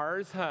of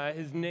ours.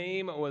 His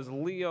name was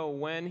Leo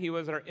Wen. He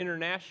was our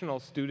international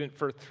student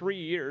for 3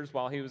 years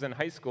while he was in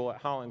high school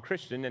at Holland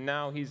Christian, and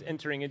now he's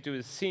entering into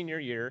his senior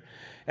year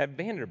at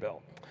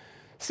Vanderbilt.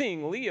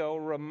 Seeing Leo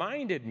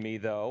reminded me,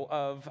 though,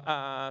 of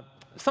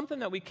something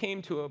that we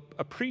came to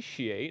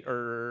appreciate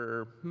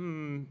or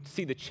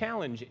see the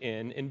challenge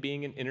in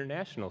being an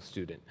international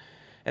student.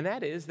 And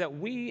that is that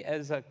we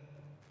as a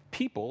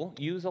people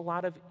use a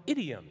lot of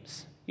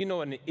idioms. You know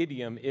what an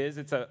idiom is?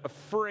 It's a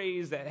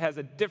phrase that has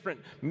a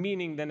different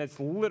meaning than its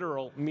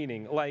literal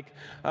meaning. Like,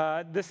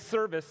 this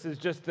service is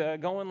just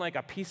going like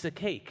a piece of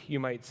cake, you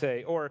might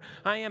say. Or,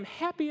 I am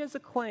happy as a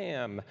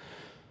clam.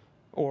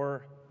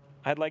 Or,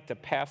 I'd like to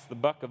pass the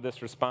buck of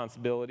this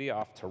responsibility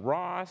off to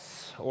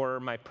Ross. Or,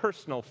 my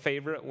personal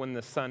favorite, when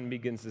the sun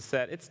begins to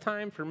set, it's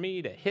time for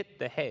me to hit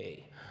the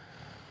hay.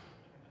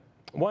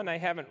 One I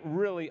haven't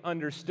really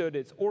understood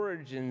its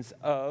origins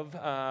of,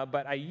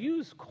 but I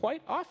use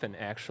quite often,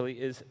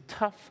 actually, is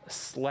tough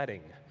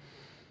sledding.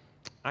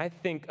 When I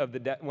think of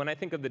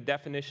the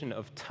definition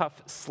of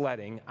tough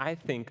sledding, I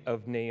think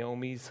of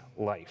Naomi's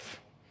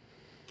life.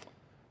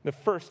 The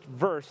first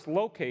verse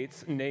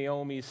locates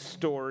Naomi's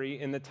story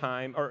in the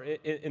time, or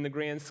in the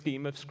grand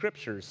scheme of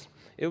scriptures.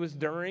 It was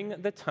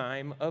during the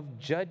time of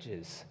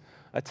Judges,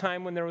 a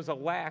time when there was a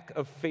lack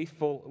of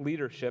faithful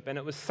leadership, and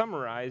it was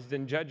summarized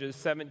in Judges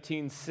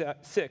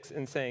 17:6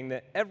 in saying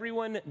that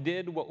everyone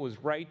did what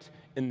was right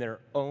in their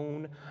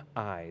own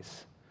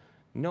eyes.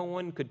 No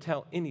one could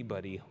tell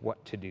anybody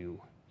what to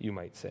do, you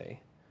might say,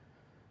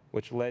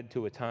 which led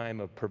to a time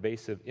of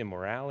pervasive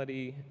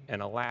immorality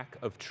and a lack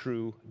of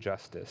true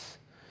justice.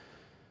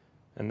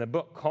 And the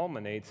book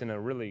culminates in a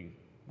really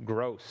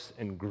gross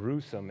and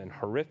gruesome and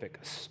horrific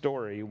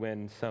story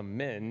when some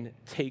men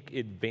take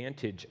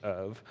advantage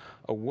of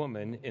a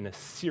woman in a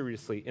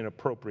seriously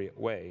inappropriate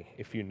way,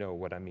 if you know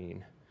what I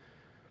mean.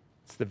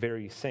 It's the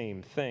very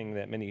same thing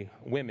that many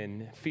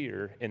women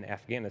fear in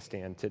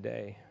Afghanistan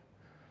today.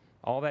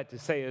 All that to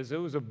say is it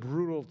was a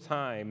brutal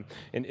time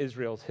in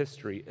Israel's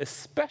history,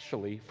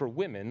 especially for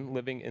women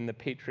living in the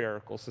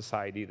patriarchal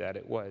society that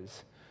it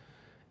was.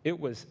 It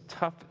was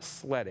tough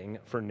sledding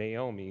for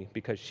Naomi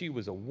because she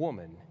was a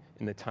woman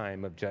in the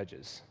time of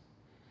Judges.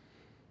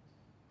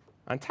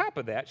 On top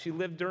of that, she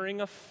lived during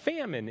a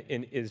famine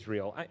in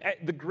Israel.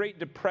 The Great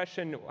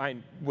Depression, I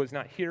was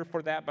not here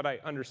for that, but I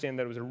understand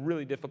that it was a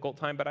really difficult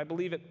time, but I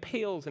believe it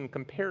pales in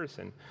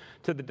comparison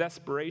to the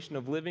desperation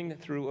of living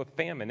through a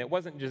famine. It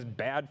wasn't just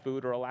bad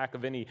food or a lack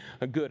of any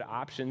good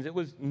options. It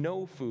was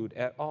no food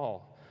at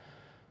all,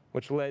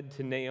 which led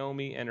to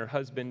Naomi and her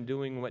husband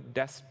doing what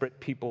desperate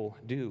people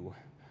do,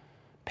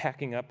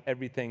 packing up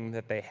everything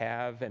that they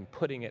have and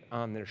putting it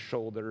on their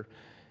shoulder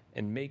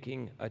and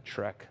making a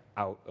trek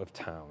out of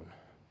town.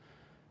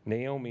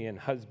 Naomi and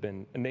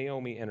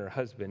her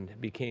husband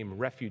became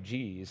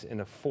refugees in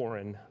a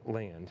foreign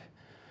land.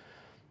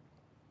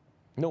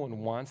 No one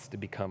wants to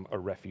become a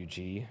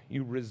refugee.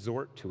 You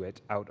resort to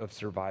it out of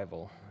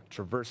survival.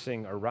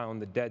 Traversing around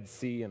the Dead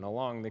Sea and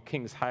along the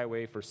King's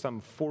Highway for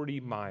some 40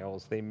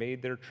 miles, they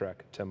made their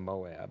trek to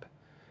Moab.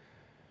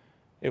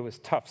 It was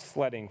tough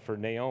sledding for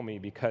Naomi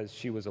because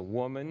she was a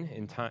woman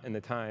in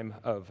the time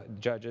of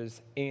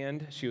Judges,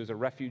 and she was a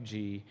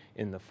refugee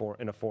in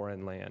a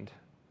foreign land.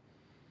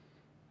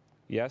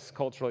 Yes,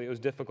 culturally it was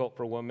difficult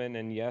for women,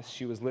 and yes,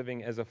 she was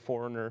living as a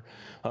foreigner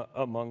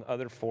among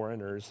other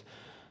foreigners,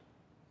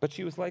 but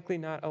she was likely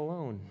not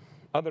alone.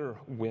 Other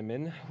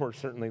women were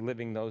certainly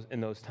living in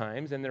those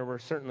times, and there were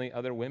certainly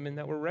other women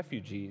that were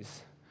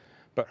refugees.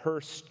 But her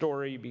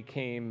story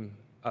became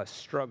a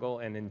struggle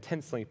and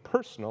intensely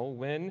personal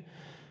when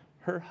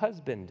her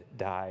husband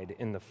died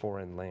in the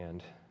foreign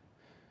land.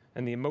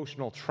 And the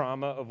emotional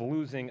trauma of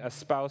losing a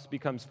spouse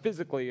becomes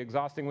physically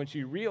exhausting when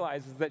she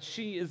realizes that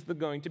she is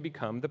going to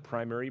become the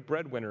primary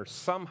breadwinner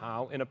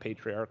somehow in a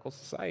patriarchal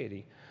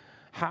society.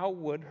 How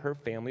would her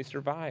family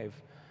survive?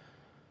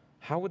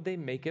 How would they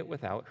make it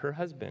without her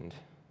husband?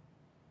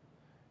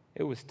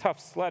 It was tough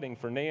sledding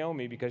for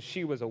Naomi because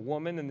she was a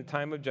woman in the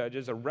time of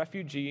Judges, a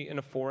refugee in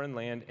a foreign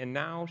land, and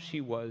now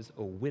she was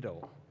a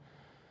widow.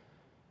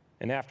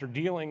 And after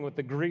dealing with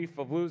the grief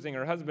of losing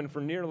her husband for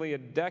nearly a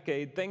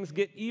decade, things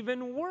get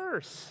even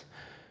worse.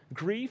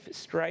 Grief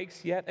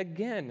strikes yet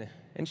again,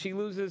 and she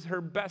loses her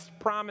best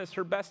promise,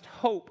 her best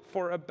hope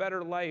for a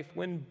better life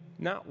when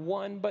not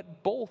one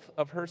but both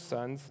of her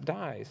sons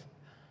dies.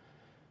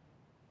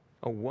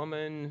 A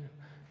woman,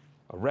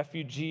 a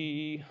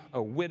refugee,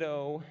 a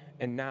widow,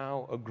 and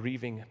now a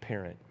grieving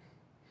parent.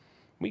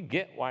 We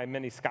get why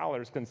many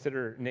scholars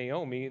consider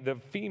Naomi the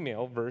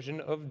female version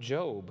of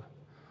Job.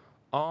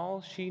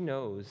 All she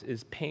knows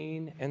is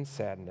pain and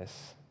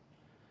sadness.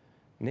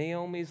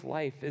 Naomi's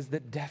life is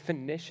the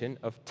definition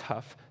of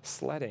tough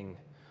sledding.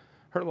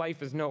 Her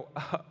life is no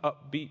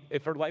upbeat.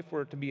 If her life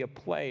were to be a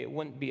play, it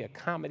wouldn't be a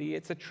comedy.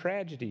 It's a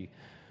tragedy.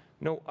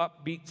 No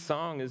upbeat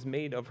song is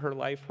made of her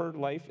life. Her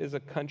life is a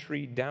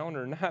country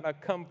downer, not a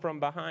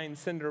come-from-behind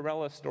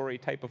Cinderella story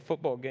type of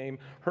football game.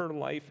 Her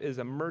life is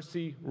a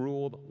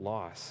mercy-ruled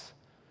loss.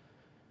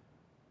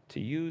 To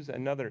use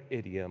another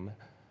idiom,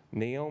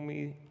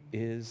 Naomi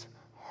is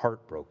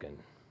heartbroken.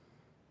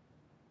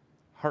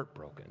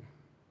 Heartbroken.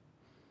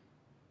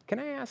 Can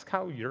I ask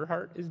how your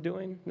heart is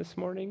doing this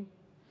morning?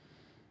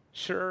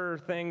 Sure,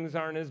 things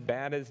aren't as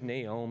bad as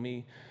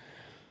Naomi,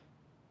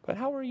 but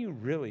how are you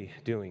really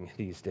doing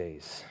these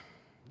days?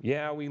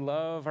 Yeah, we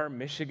love our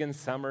Michigan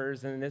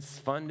summers, and it's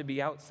fun to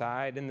be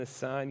outside in the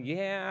sun.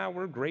 Yeah,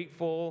 we're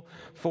grateful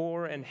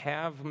for and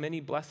have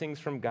many blessings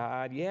from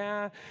God.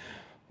 Yeah,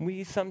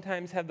 we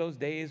sometimes have those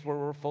days where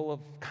we're full of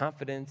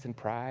confidence and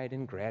pride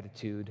and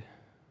gratitude.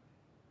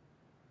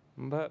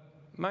 But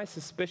my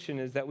suspicion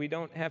is that we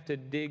don't have to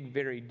dig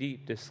very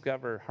deep to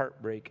discover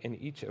heartbreak in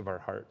each of our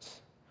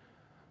hearts.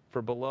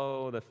 For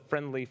below the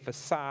friendly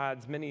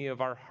facades, many of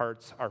our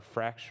hearts are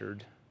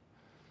fractured.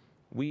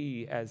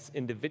 We, as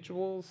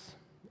individuals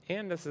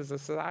and as a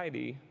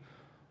society,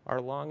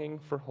 are longing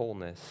for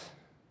wholeness.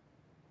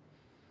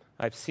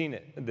 I've seen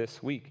it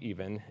this week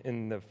even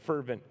in the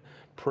fervent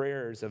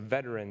prayers of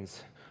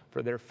veterans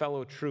for their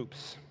fellow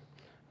troops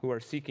who are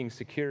seeking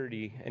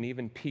security and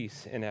even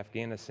peace in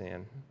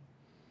Afghanistan.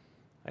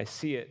 I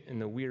see it in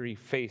the weary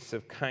face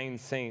of kind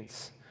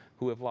saints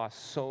who have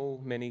lost so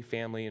many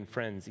family and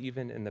friends,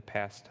 even in the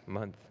past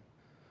month.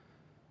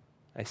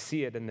 I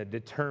see it in the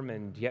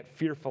determined yet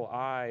fearful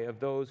eye of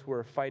those who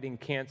are fighting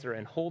cancer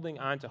and holding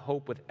on to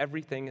hope with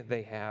everything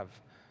they have.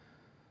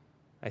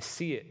 I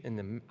see it in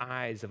the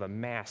eyes of a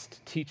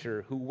masked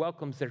teacher who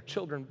welcomes their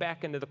children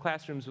back into the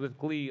classrooms with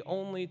glee,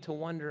 only to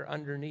wonder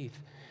underneath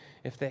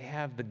if they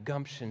have the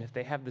gumption, if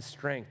they have the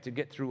strength to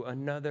get through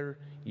another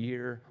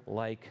year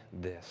like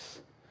this.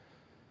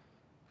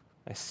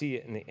 I see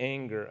it in the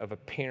anger of a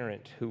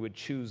parent who would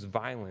choose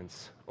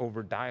violence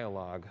over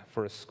dialogue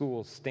for a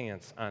school's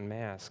stance on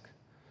masks.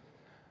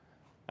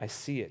 I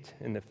see it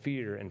in the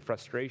fear and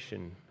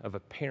frustration of a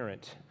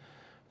parent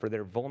for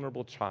their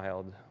vulnerable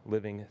child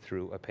living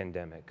through a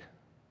pandemic.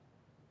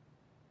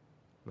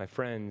 My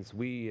friends,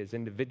 we as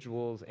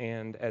individuals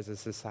and as a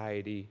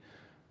society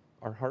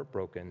are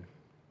heartbroken.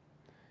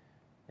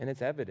 And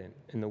it's evident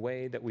in the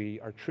way that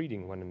we are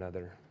treating one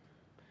another.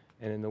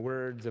 And in the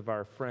words of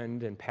our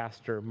friend and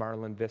pastor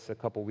Marlon Viss a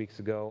couple weeks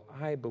ago,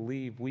 I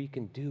believe we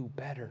can do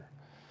better.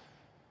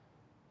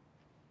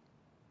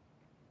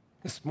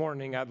 This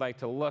morning, I'd like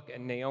to look at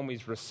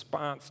Naomi's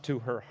response to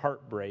her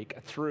heartbreak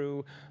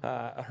through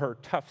her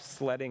tough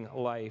sledding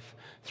life,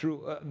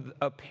 through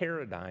a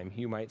paradigm,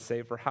 you might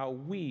say, for how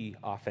we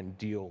often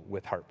deal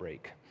with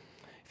heartbreak.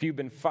 If you've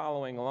been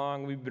following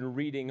along, we've been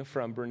reading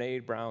from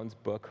Brené Brown's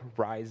book,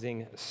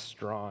 Rising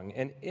Strong.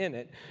 And in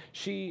it,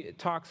 she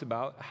talks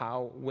about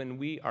how when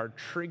we are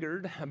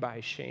triggered by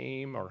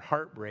shame or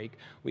heartbreak,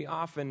 we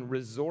often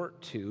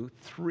resort to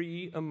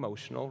 3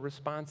 emotional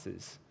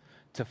responses: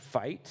 to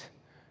fight,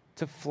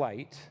 to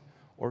flight,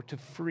 or to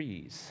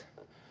freeze.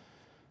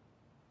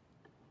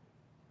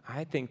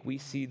 I think we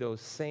see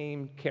those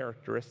same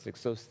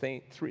characteristics, those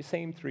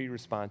same 3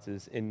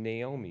 responses in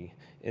Naomi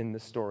in the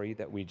story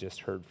that we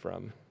just heard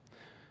from.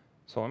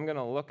 So I'm going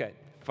to look at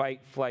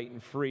fight, flight,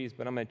 and freeze,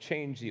 but I'm going to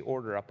change the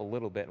order up a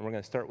little bit, and we're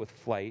going to start with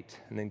flight,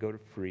 and then go to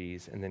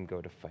freeze, and then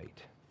go to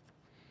fight.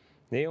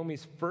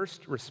 Naomi's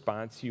first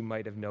response, you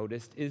might have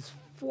noticed, is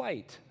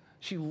flight.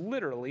 She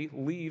literally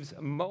leaves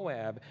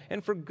Moab,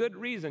 and for good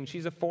reason.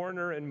 She's a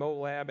foreigner in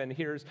Moab and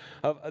hears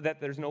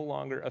that there's no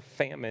longer a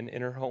famine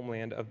in her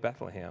homeland of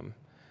Bethlehem.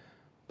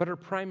 But her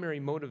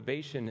primary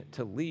motivation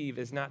to leave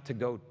is not to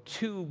go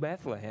to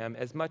Bethlehem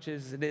as much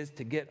as it is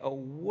to get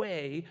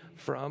away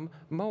from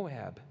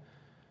Moab.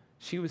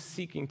 She was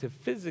seeking to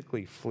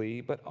physically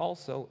flee, but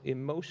also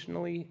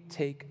emotionally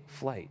take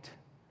flight.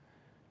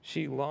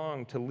 She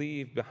longed to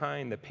leave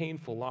behind the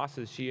painful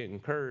losses she had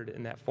incurred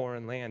in that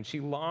foreign land.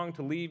 She longed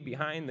to leave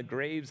behind the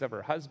graves of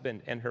her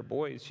husband and her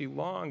boys. She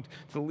longed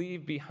to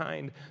leave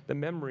behind the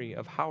memory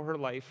of how her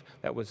life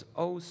that was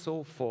oh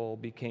so full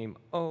became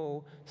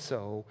oh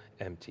so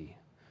empty.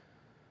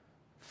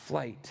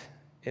 Flight.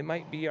 It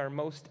might be our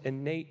most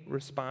innate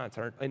response,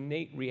 our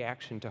innate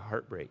reaction to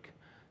heartbreak,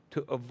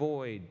 to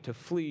avoid, to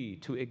flee,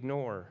 to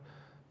ignore,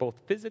 both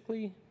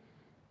physically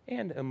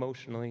and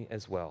emotionally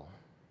as well.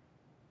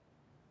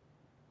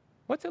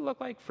 What's it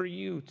look like for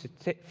you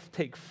to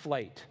take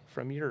flight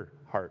from your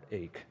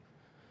heartache?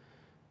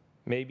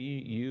 Maybe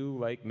you,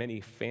 like many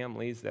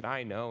families that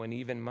I know, and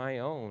even my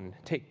own,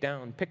 take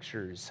down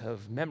pictures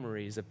of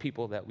memories of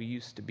people that we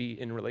used to be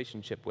in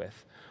relationship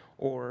with,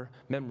 or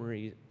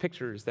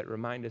pictures that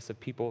remind us of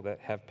people that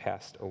have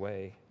passed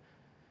away.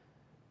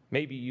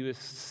 Maybe you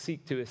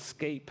seek to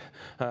escape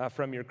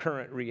from your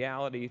current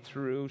reality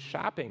through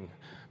shopping,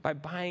 by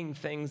buying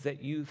things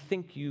that you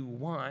think you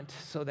want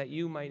so that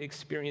you might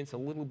experience a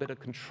little bit of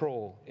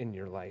control in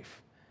your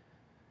life.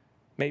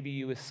 Maybe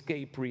you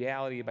escape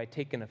reality by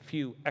taking a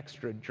few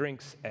extra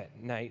drinks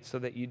at night so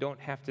that you don't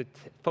have to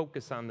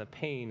focus on the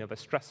pain of a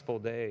stressful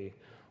day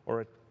or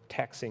a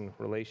taxing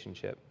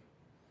relationship.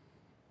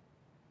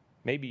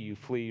 Maybe you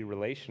flee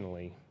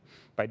relationally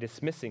by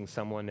dismissing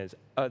someone as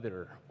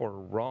other or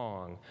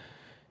wrong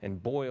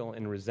and boil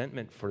in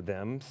resentment for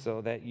them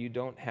so that you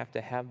don't have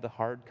to have the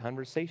hard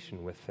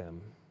conversation with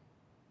them.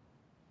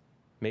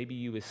 Maybe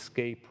you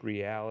escape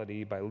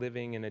reality by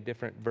living in a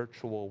different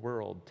virtual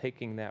world,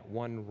 taking that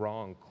one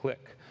wrong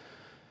click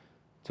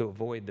to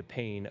avoid the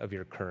pain of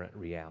your current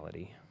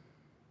reality.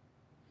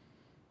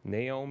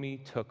 Naomi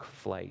took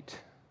flight,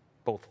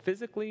 both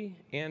physically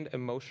and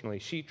emotionally.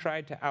 She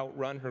tried to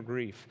outrun her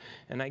grief.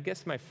 And I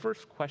guess my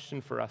first question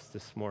for us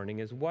this morning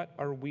is, what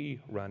are we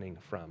running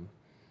from?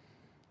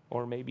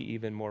 Or maybe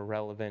even more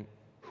relevant,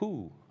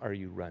 who are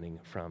you running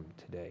from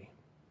today?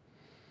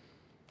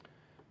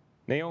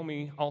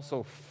 Naomi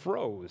also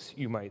froze,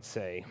 you might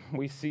say.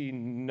 We see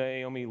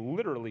Naomi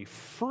literally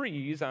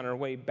freeze on her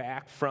way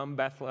back from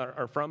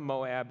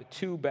Moab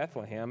to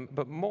Bethlehem,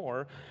 but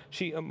more,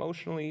 she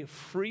emotionally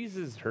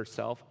freezes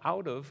herself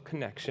out of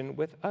connection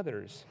with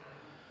others.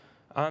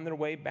 On their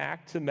way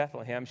back to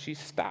Bethlehem, she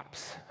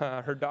stops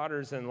her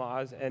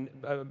daughters-in-laws and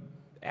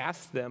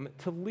asks them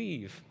to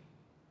leave.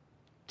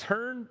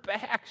 Turn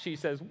back, she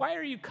says. Why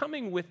are you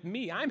coming with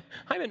me? I'm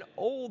an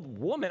old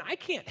woman. I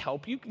can't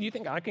help you. Do you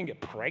think I can get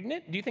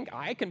pregnant? Do you think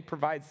I can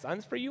provide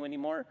sons for you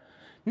anymore?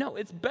 No,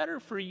 it's better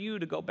for you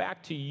to go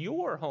back to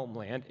your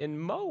homeland in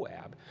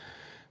Moab.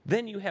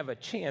 Then you have a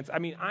chance. I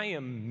mean, I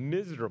am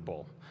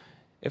miserable.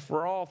 If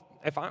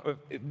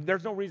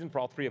there's no reason for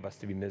all three of us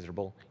to be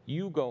miserable,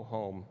 you go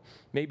home.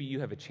 Maybe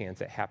you have a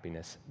chance at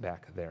happiness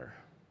back there.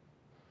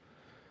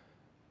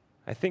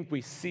 I think we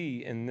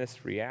see in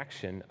this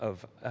reaction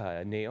of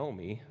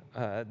Naomi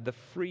the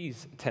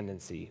freeze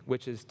tendency,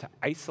 which is to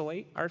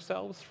isolate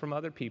ourselves from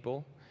other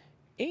people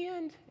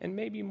and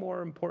maybe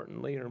more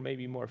importantly or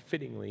maybe more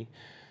fittingly,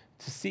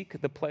 to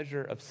seek the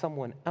pleasure of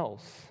someone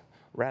else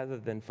rather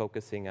than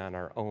focusing on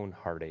our own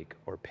heartache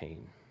or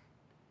pain.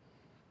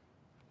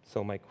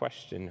 So my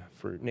question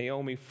for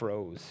Naomi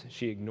froze.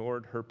 She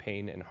ignored her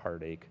pain and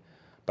heartache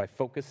by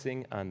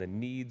focusing on the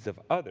needs of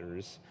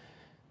others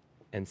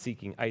and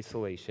seeking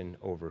isolation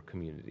over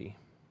community.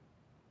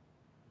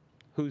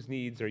 Whose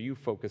needs are you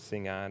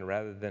focusing on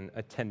rather than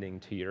attending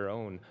to your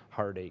own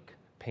heartache,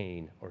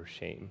 pain, or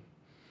shame?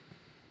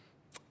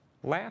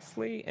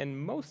 Lastly, and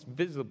most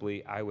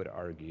visibly, I would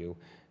argue,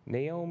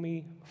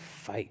 Naomi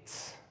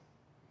fights.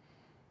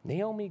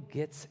 Naomi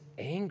gets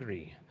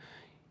angry.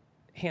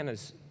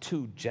 Hannah's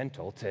too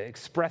gentle to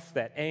express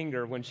that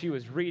anger when she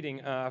was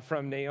reading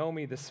from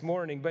Naomi this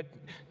morning, but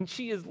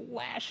she is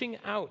lashing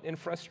out in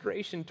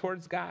frustration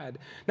towards God.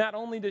 Not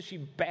only does she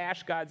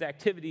bash God's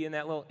activity in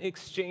that little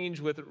exchange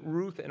with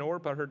Ruth and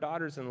Orpah, her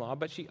daughters-in-law,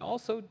 but she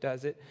also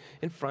does it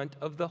in front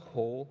of the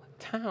whole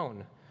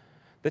town.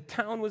 The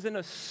town was in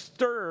a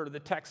stir, the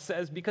text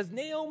says, because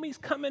Naomi's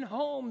coming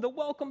home. The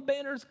welcome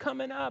banner's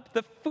coming up.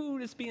 The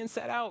food is being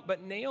set out.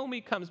 But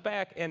Naomi comes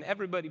back, and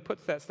everybody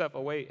puts that stuff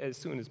away as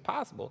soon as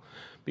possible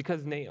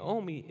because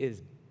Naomi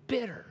is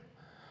bitter.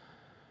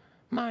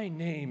 My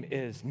name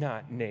is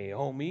not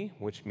Naomi,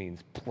 which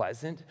means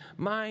pleasant.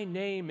 My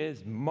name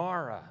is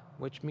Mara,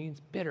 which means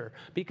bitter,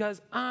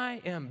 because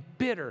I am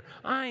bitter.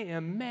 I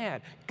am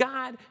mad.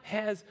 God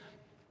has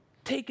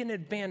taken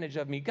advantage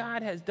of me.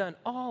 God has done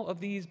all of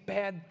these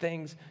bad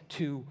things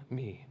to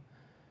me.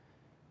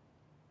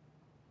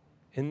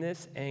 In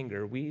this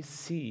anger, we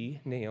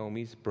see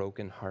Naomi's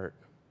broken heart.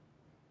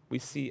 We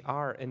see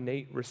our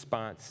innate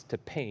response to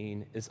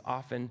pain is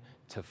often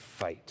to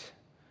fight.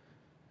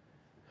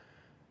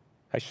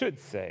 I should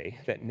say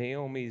that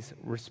Naomi's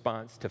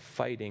response to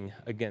fighting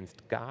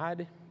against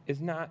God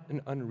is not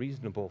an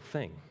unreasonable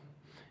thing.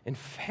 In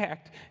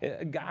fact,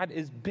 God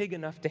is big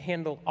enough to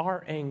handle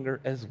our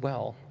anger as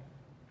well.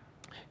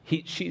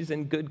 She's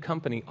in good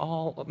company.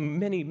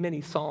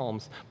 Many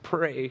psalms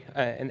pray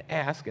and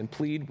ask and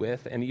plead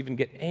with and even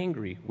get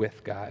angry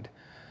with God.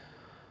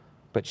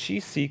 But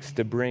she seeks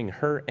to bring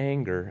her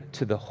anger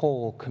to the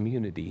whole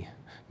community,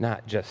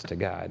 not just to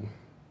God.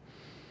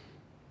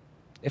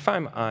 If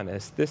I'm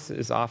honest, this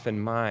is often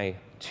my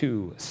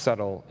too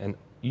subtle and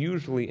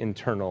usually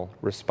internal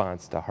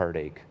response to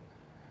heartache,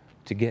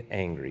 to get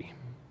angry.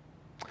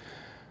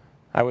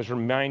 I was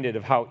reminded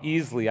of how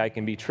easily I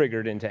can be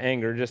triggered into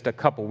anger. Just a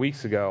couple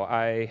weeks ago,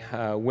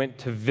 I went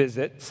to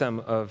visit some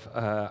of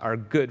our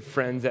good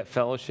friends at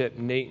Fellowship,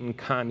 Nate and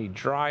Connie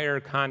Dreyer.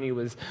 Connie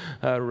was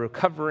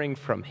recovering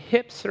from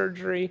hip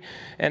surgery,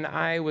 and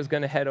I was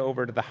going to head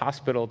over to the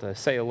hospital to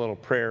say a little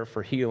prayer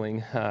for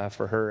healing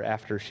for her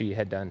after she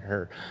had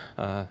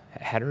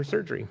had her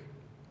surgery.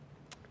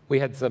 We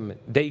had some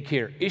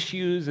daycare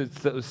issues.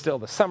 It was still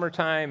the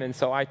summertime, and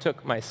so I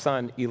took my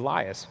son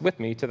Elias with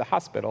me to the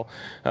hospital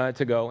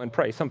to go and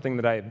pray, something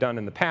that I have done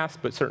in the past,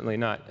 but certainly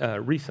not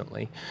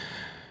recently.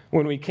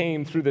 When we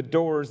came through the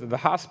doors of the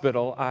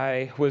hospital,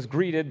 I was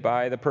greeted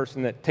by the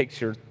person that takes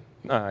your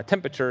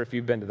temperature if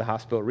you've been to the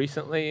hospital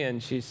recently,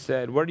 and she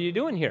said, "What are you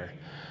doing here?"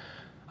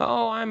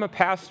 "Oh, I'm a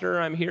pastor.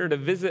 I'm here to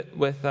visit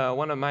with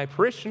one of my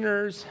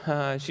parishioners.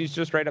 She's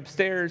just right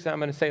upstairs. I'm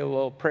going to say a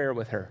little prayer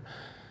with her."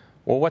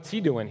 "Well, what's he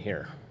doing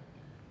here?"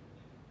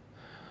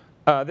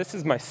 This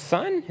is my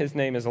son. His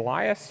name is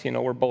Elias.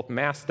 We're both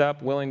masked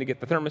up, willing to get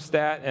the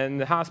thermostat,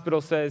 and the hospital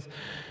says,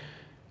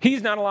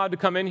 "He's not allowed to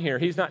come in here.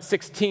 He's not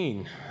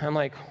 16. I'm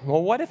like,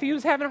 "Well, what if he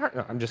was having a heart..."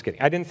 No, I'm just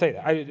kidding. I didn't say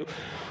that.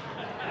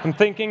 I'm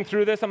thinking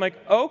through this. I'm like,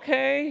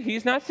 okay,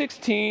 he's not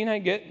 16. I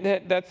get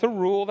that. That's a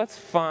rule. That's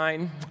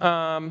fine.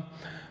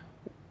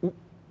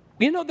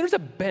 There's a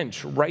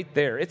bench right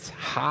there. It's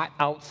hot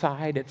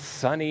outside. It's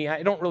sunny.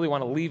 I don't really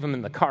want to leave him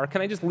in the car.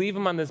 Can I just leave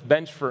him on this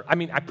bench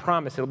I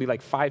promise it'll be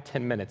like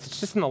 5-10 minutes. It's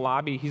just in the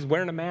lobby. He's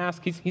wearing a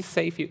mask. He's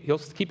safe. He'll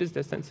keep his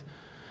distance.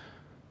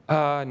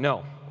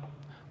 No.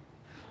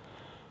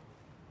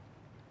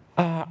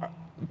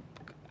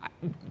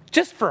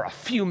 Just for a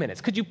few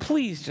minutes, could you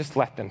please just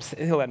let him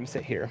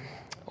sit here?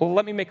 Well,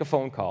 let me make a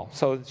phone call.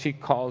 So she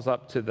calls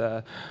up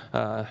to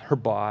her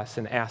boss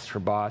and asks her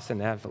boss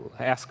and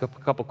asks a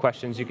couple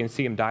questions. You can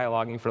see him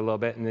dialoguing for a little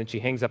bit, and then she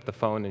hangs up the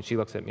phone and she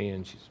looks at me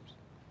and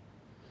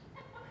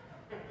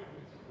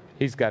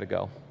he's got to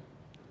go.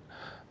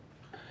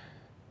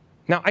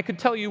 Now, I could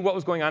tell you what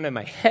was going on in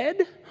my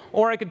head,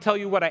 or I could tell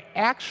you what I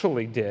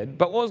actually did.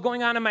 But what was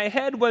going on in my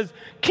head was,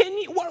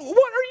 what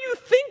are you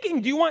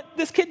thinking? Do you want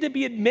this kid to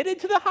be admitted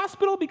to the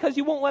hospital because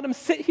you won't let him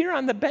sit here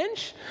on the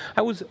bench?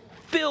 I was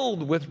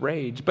filled with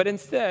rage. But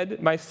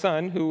instead, my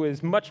son, who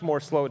is much more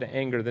slow to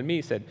anger than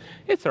me, said,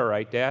 "It's all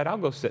right, Dad. I'll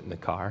go sit in the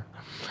car."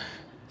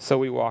 So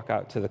we walk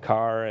out to the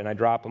car, and I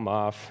drop him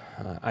off.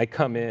 I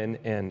come in,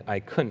 and I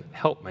couldn't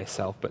help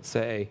myself but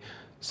say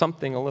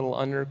something a little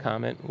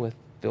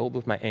filled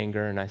with my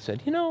anger, and I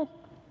said,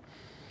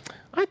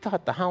 I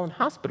thought the Holland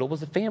Hospital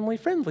was a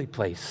family-friendly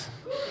place.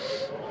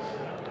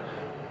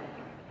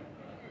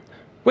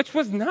 Which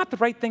was not the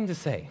right thing to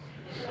say.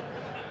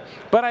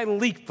 But I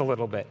leaked a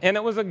little bit. And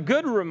it was a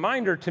good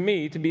reminder to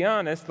me, to be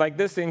honest, like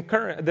this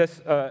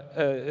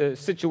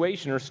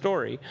situation or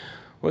story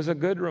was a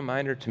good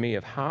reminder to me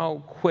of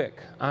how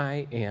quick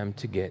I am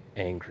to get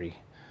angry,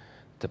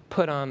 to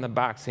put on the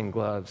boxing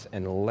gloves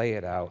and lay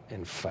it out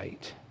and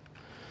fight.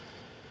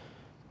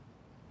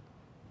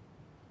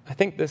 I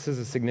think this is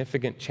a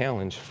significant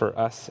challenge for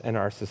us and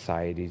our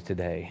society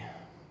today.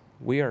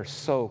 We are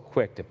so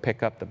quick to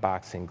pick up the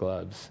boxing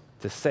gloves,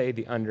 to say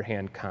the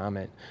underhand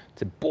comment,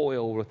 to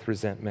boil with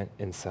resentment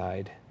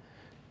inside.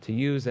 To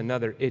use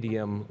another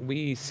idiom,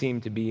 we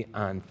seem to be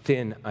on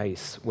thin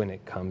ice when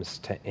it comes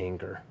to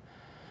anger.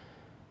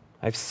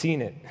 I've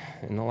seen it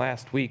in the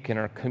last week in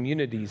our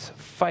community's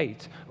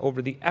fight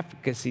over the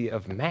efficacy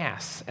of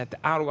Mass at the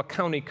Ottawa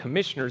County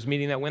Commissioners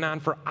meeting that went on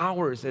for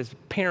hours as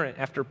parent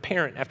after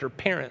parent after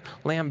parent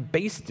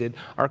lambasted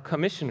our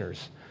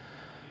commissioners.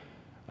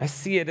 I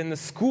see it in the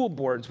school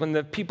boards when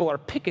the people are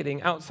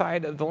picketing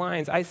outside of the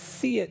lines. I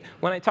see it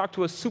when I talked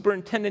to a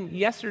superintendent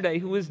yesterday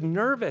who is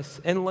nervous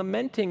and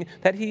lamenting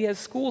that he has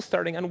school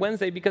starting on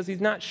Wednesday because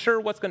he's not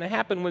sure what's going to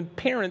happen when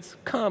parents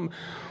come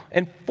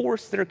and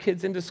force their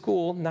kids into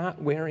school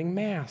not wearing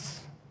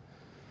masks.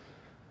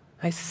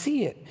 I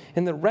see it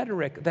in the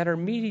rhetoric that our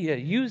media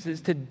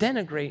uses to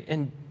denigrate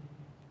and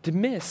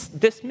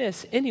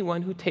dismiss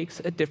anyone who takes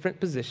a different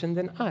position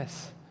than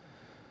us.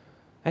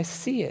 I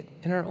see it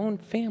in our own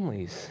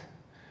families,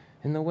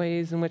 in the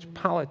ways in which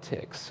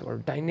politics or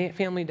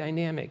family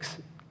dynamics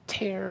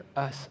tear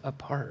us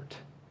apart.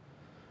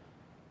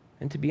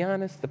 And to be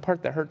honest, the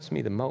part that hurts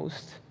me the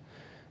most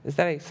is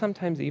that I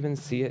sometimes even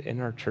see it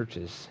in our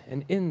churches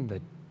and in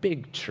the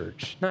big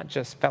church, not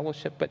just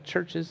fellowship, but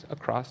churches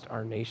across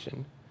our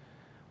nation.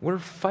 We're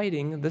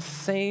fighting the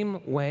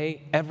same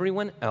way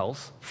everyone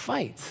else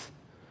fights.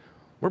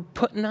 We're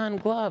putting on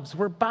gloves,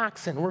 we're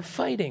boxing, we're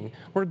fighting,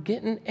 we're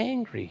getting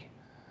angry.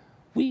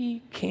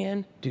 We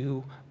can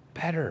do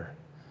better.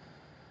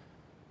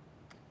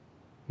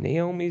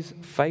 Naomi's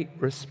fight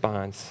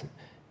response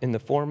in the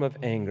form of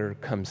anger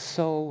comes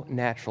so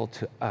natural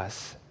to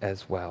us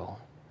as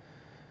well.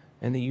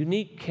 And the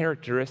unique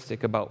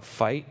characteristic about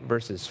fight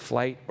versus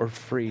flight or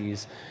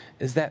freeze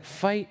is that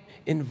fight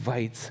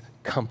invites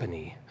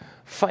company.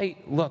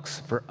 Fight looks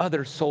for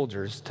other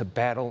soldiers to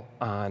battle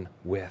on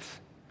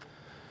with.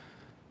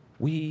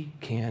 We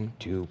can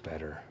do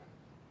better.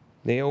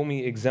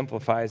 Naomi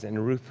exemplifies in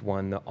Ruth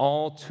 1 the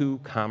all too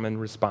common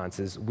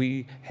responses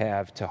we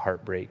have to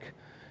heartbreak,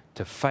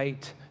 to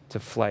fight, to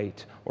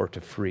flight, or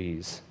to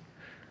freeze.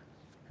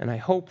 And I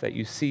hope that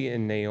you see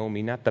in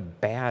Naomi not the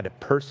bad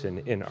person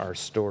in our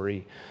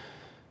story,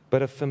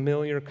 but a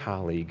familiar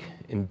colleague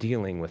in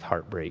dealing with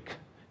heartbreak,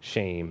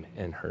 shame,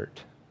 and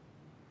hurt.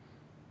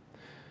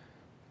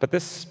 But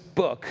this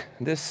book,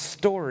 this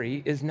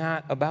story, is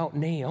not about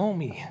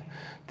Naomi.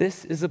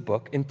 This is a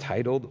book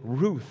entitled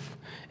Ruth,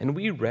 and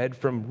we read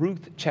from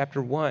Ruth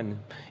chapter 1.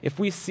 If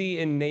we see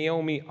in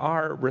Naomi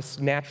our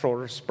natural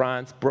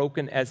response,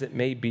 broken as it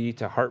may be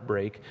to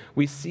heartbreak,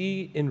 we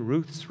see in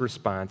Ruth's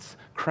response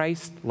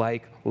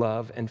Christ-like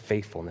love and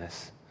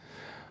faithfulness.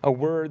 A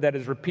word that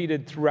is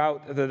repeated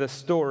throughout the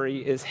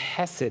story is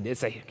hesed.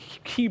 It's a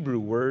Hebrew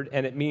word,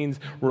 and it means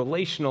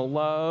relational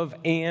love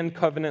and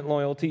covenant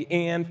loyalty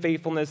and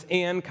faithfulness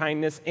and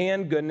kindness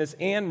and goodness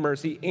and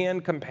mercy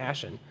and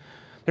compassion.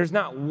 There's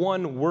not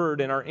one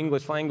word in our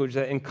English language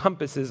that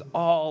encompasses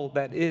all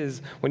that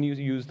is when you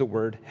use the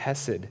word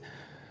hesed.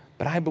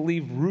 But I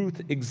believe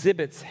Ruth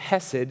exhibits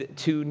hesed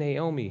to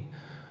Naomi.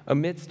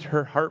 Amidst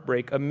her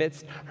heartbreak,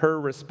 amidst her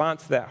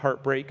response to that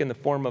heartbreak in the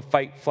form of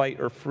fight, flight,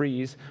 or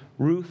freeze,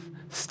 Ruth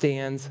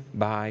stands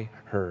by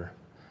her.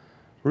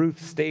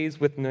 Ruth stays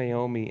with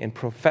Naomi and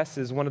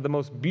professes one of the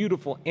most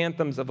beautiful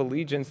anthems of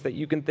allegiance that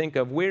you can think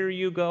of. Where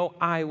you go,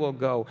 I will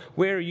go.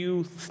 Where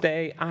you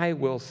stay, I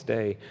will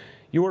stay.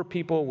 Your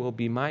people will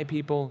be my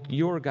people.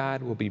 Your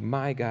God will be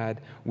my God.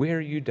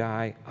 Where you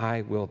die,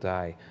 I will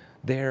die.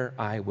 There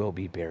I will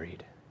be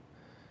buried.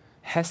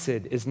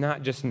 Hesed is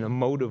not just an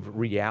emotive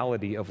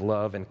reality of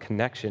love and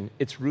connection.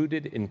 It's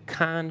rooted in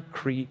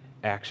concrete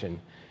action,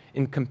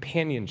 in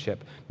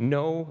companionship,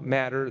 no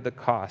matter the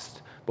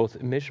cost, both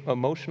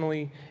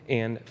emotionally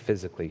and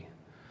physically.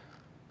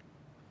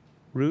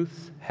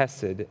 Ruth's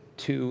hesed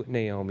to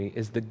Naomi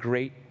is the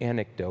great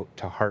antidote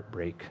to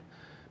heartbreak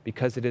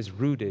because it is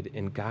rooted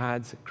in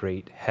God's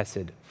great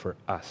hesed for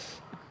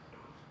us.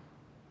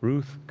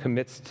 Ruth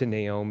commits to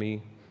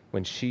Naomi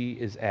when she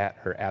is at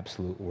her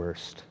absolute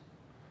worst.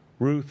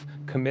 Ruth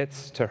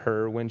commits to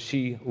her when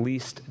she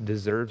least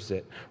deserves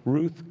it.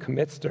 Ruth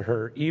commits to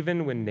her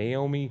even when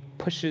Naomi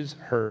pushes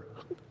her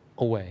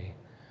away.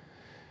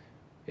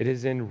 It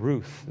is in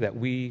Ruth that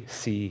we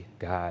see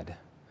God.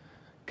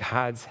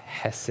 God's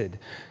hesed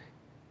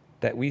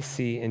that we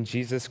see in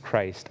Jesus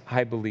Christ,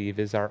 I believe,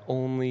 is our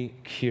only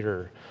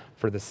cure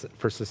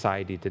for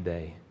society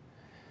today.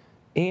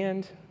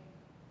 And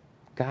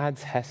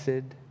God's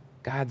hesed,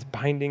 God's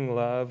binding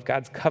love,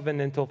 God's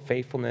covenantal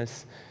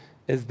faithfulness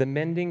is the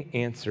mending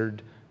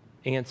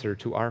answer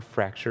to our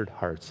fractured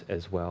hearts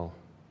as well.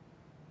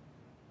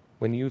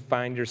 When you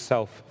find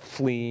yourself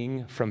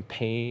fleeing from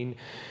pain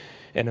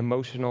and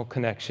emotional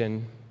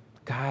connection,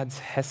 God's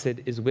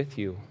hesed is with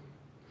you.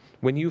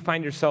 When you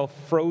find yourself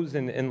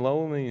frozen in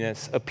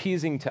loneliness,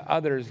 appeasing to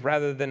others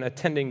rather than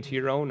attending to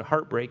your own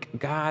heartbreak,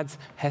 God's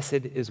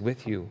hesed is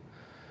with you.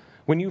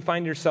 When you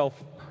find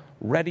yourself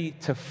ready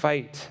to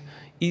fight,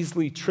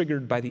 easily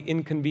triggered by the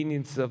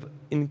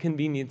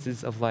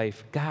inconveniences of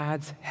life,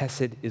 God's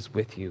hesed is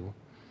with you.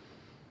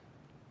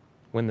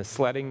 When the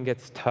sledding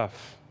gets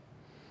tough,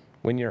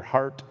 when your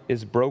heart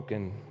is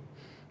broken,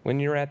 when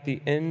you're at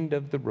the end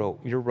of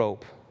your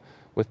rope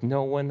with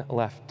no one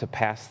left to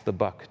pass the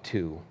buck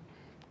to,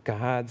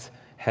 God's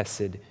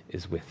hesed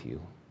is with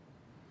you.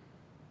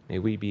 May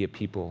we be a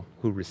people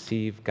who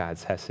receive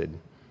God's hesed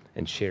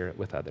and share it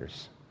with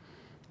others.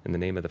 In the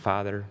name of the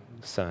Father,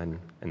 Son,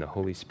 and the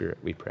Holy Spirit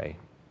we pray.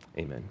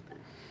 Amen.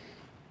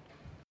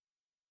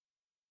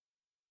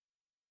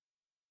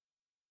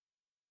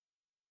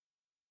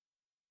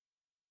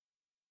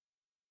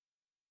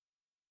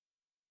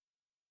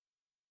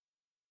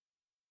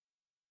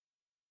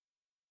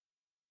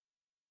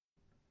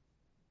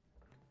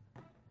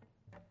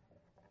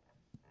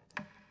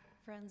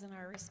 Friends, in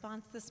our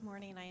response this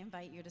morning, I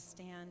invite you to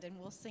stand and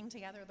we'll sing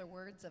together the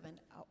words of an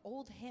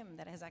old hymn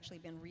that has actually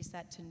been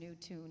reset to new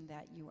tune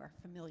that you are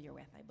familiar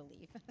with, I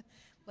believe.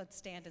 Let's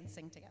stand and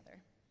sing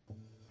together.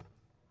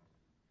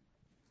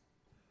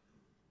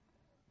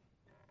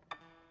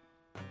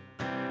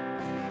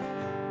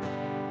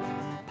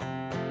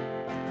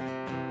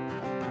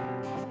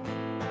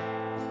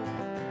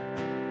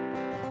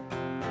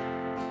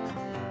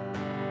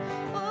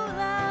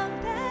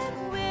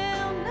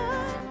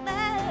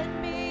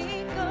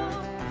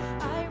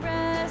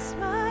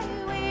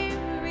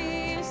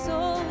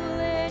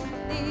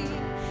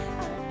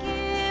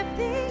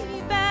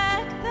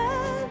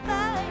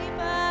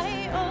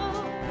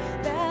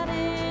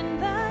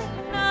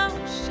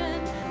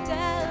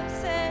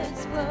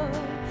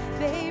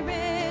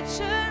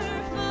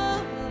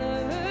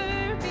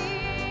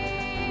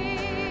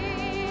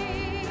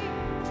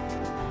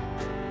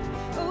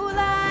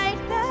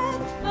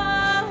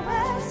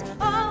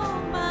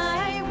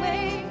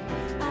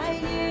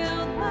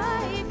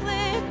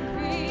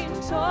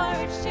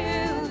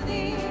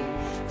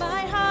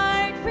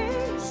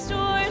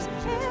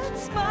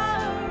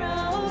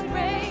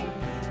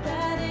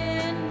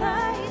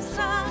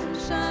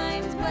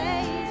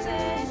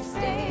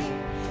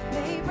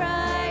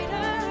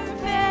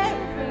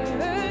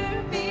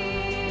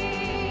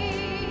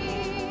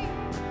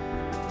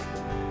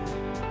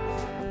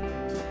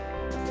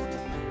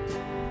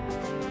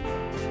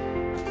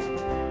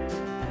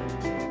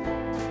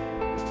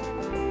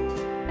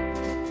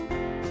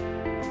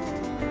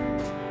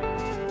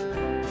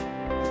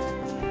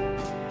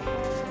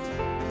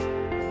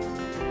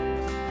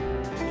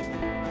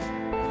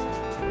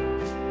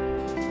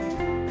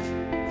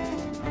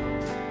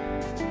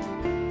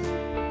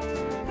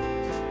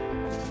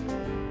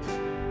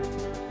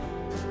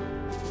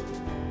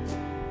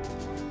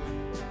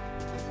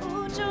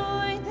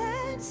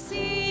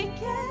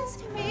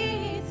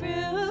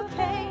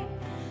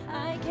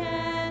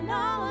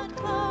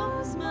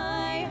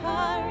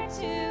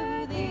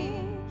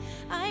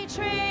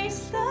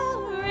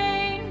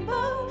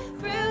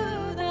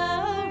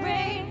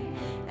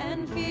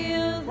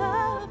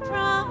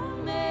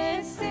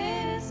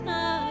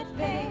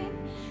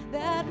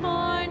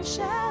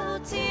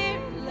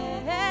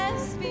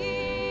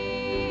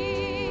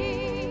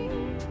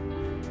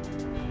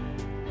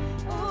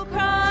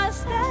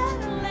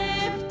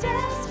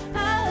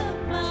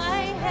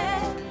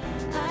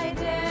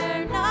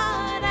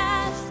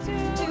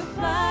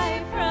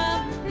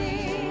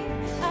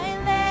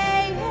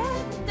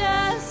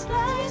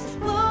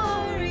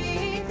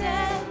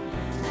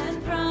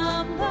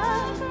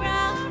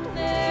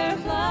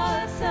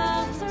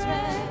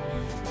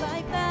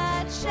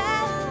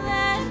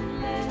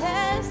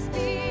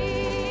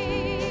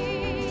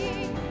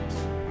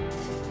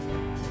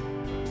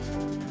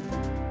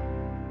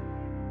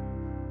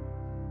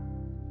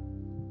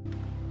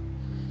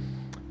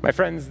 My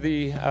friends,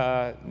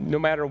 no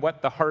matter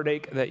what the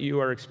heartache that you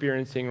are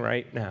experiencing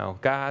right now,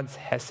 God's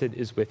hesed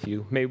is with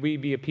you. May we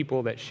be a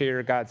people that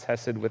share God's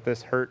hesed with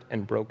this hurt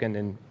and broken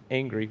and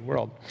angry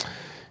world.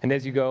 And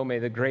as you go, may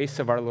the grace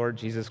of our Lord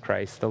Jesus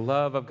Christ, the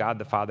love of God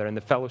the Father, and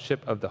the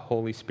fellowship of the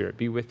Holy Spirit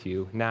be with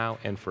you now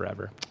and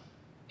forever.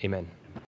 Amen.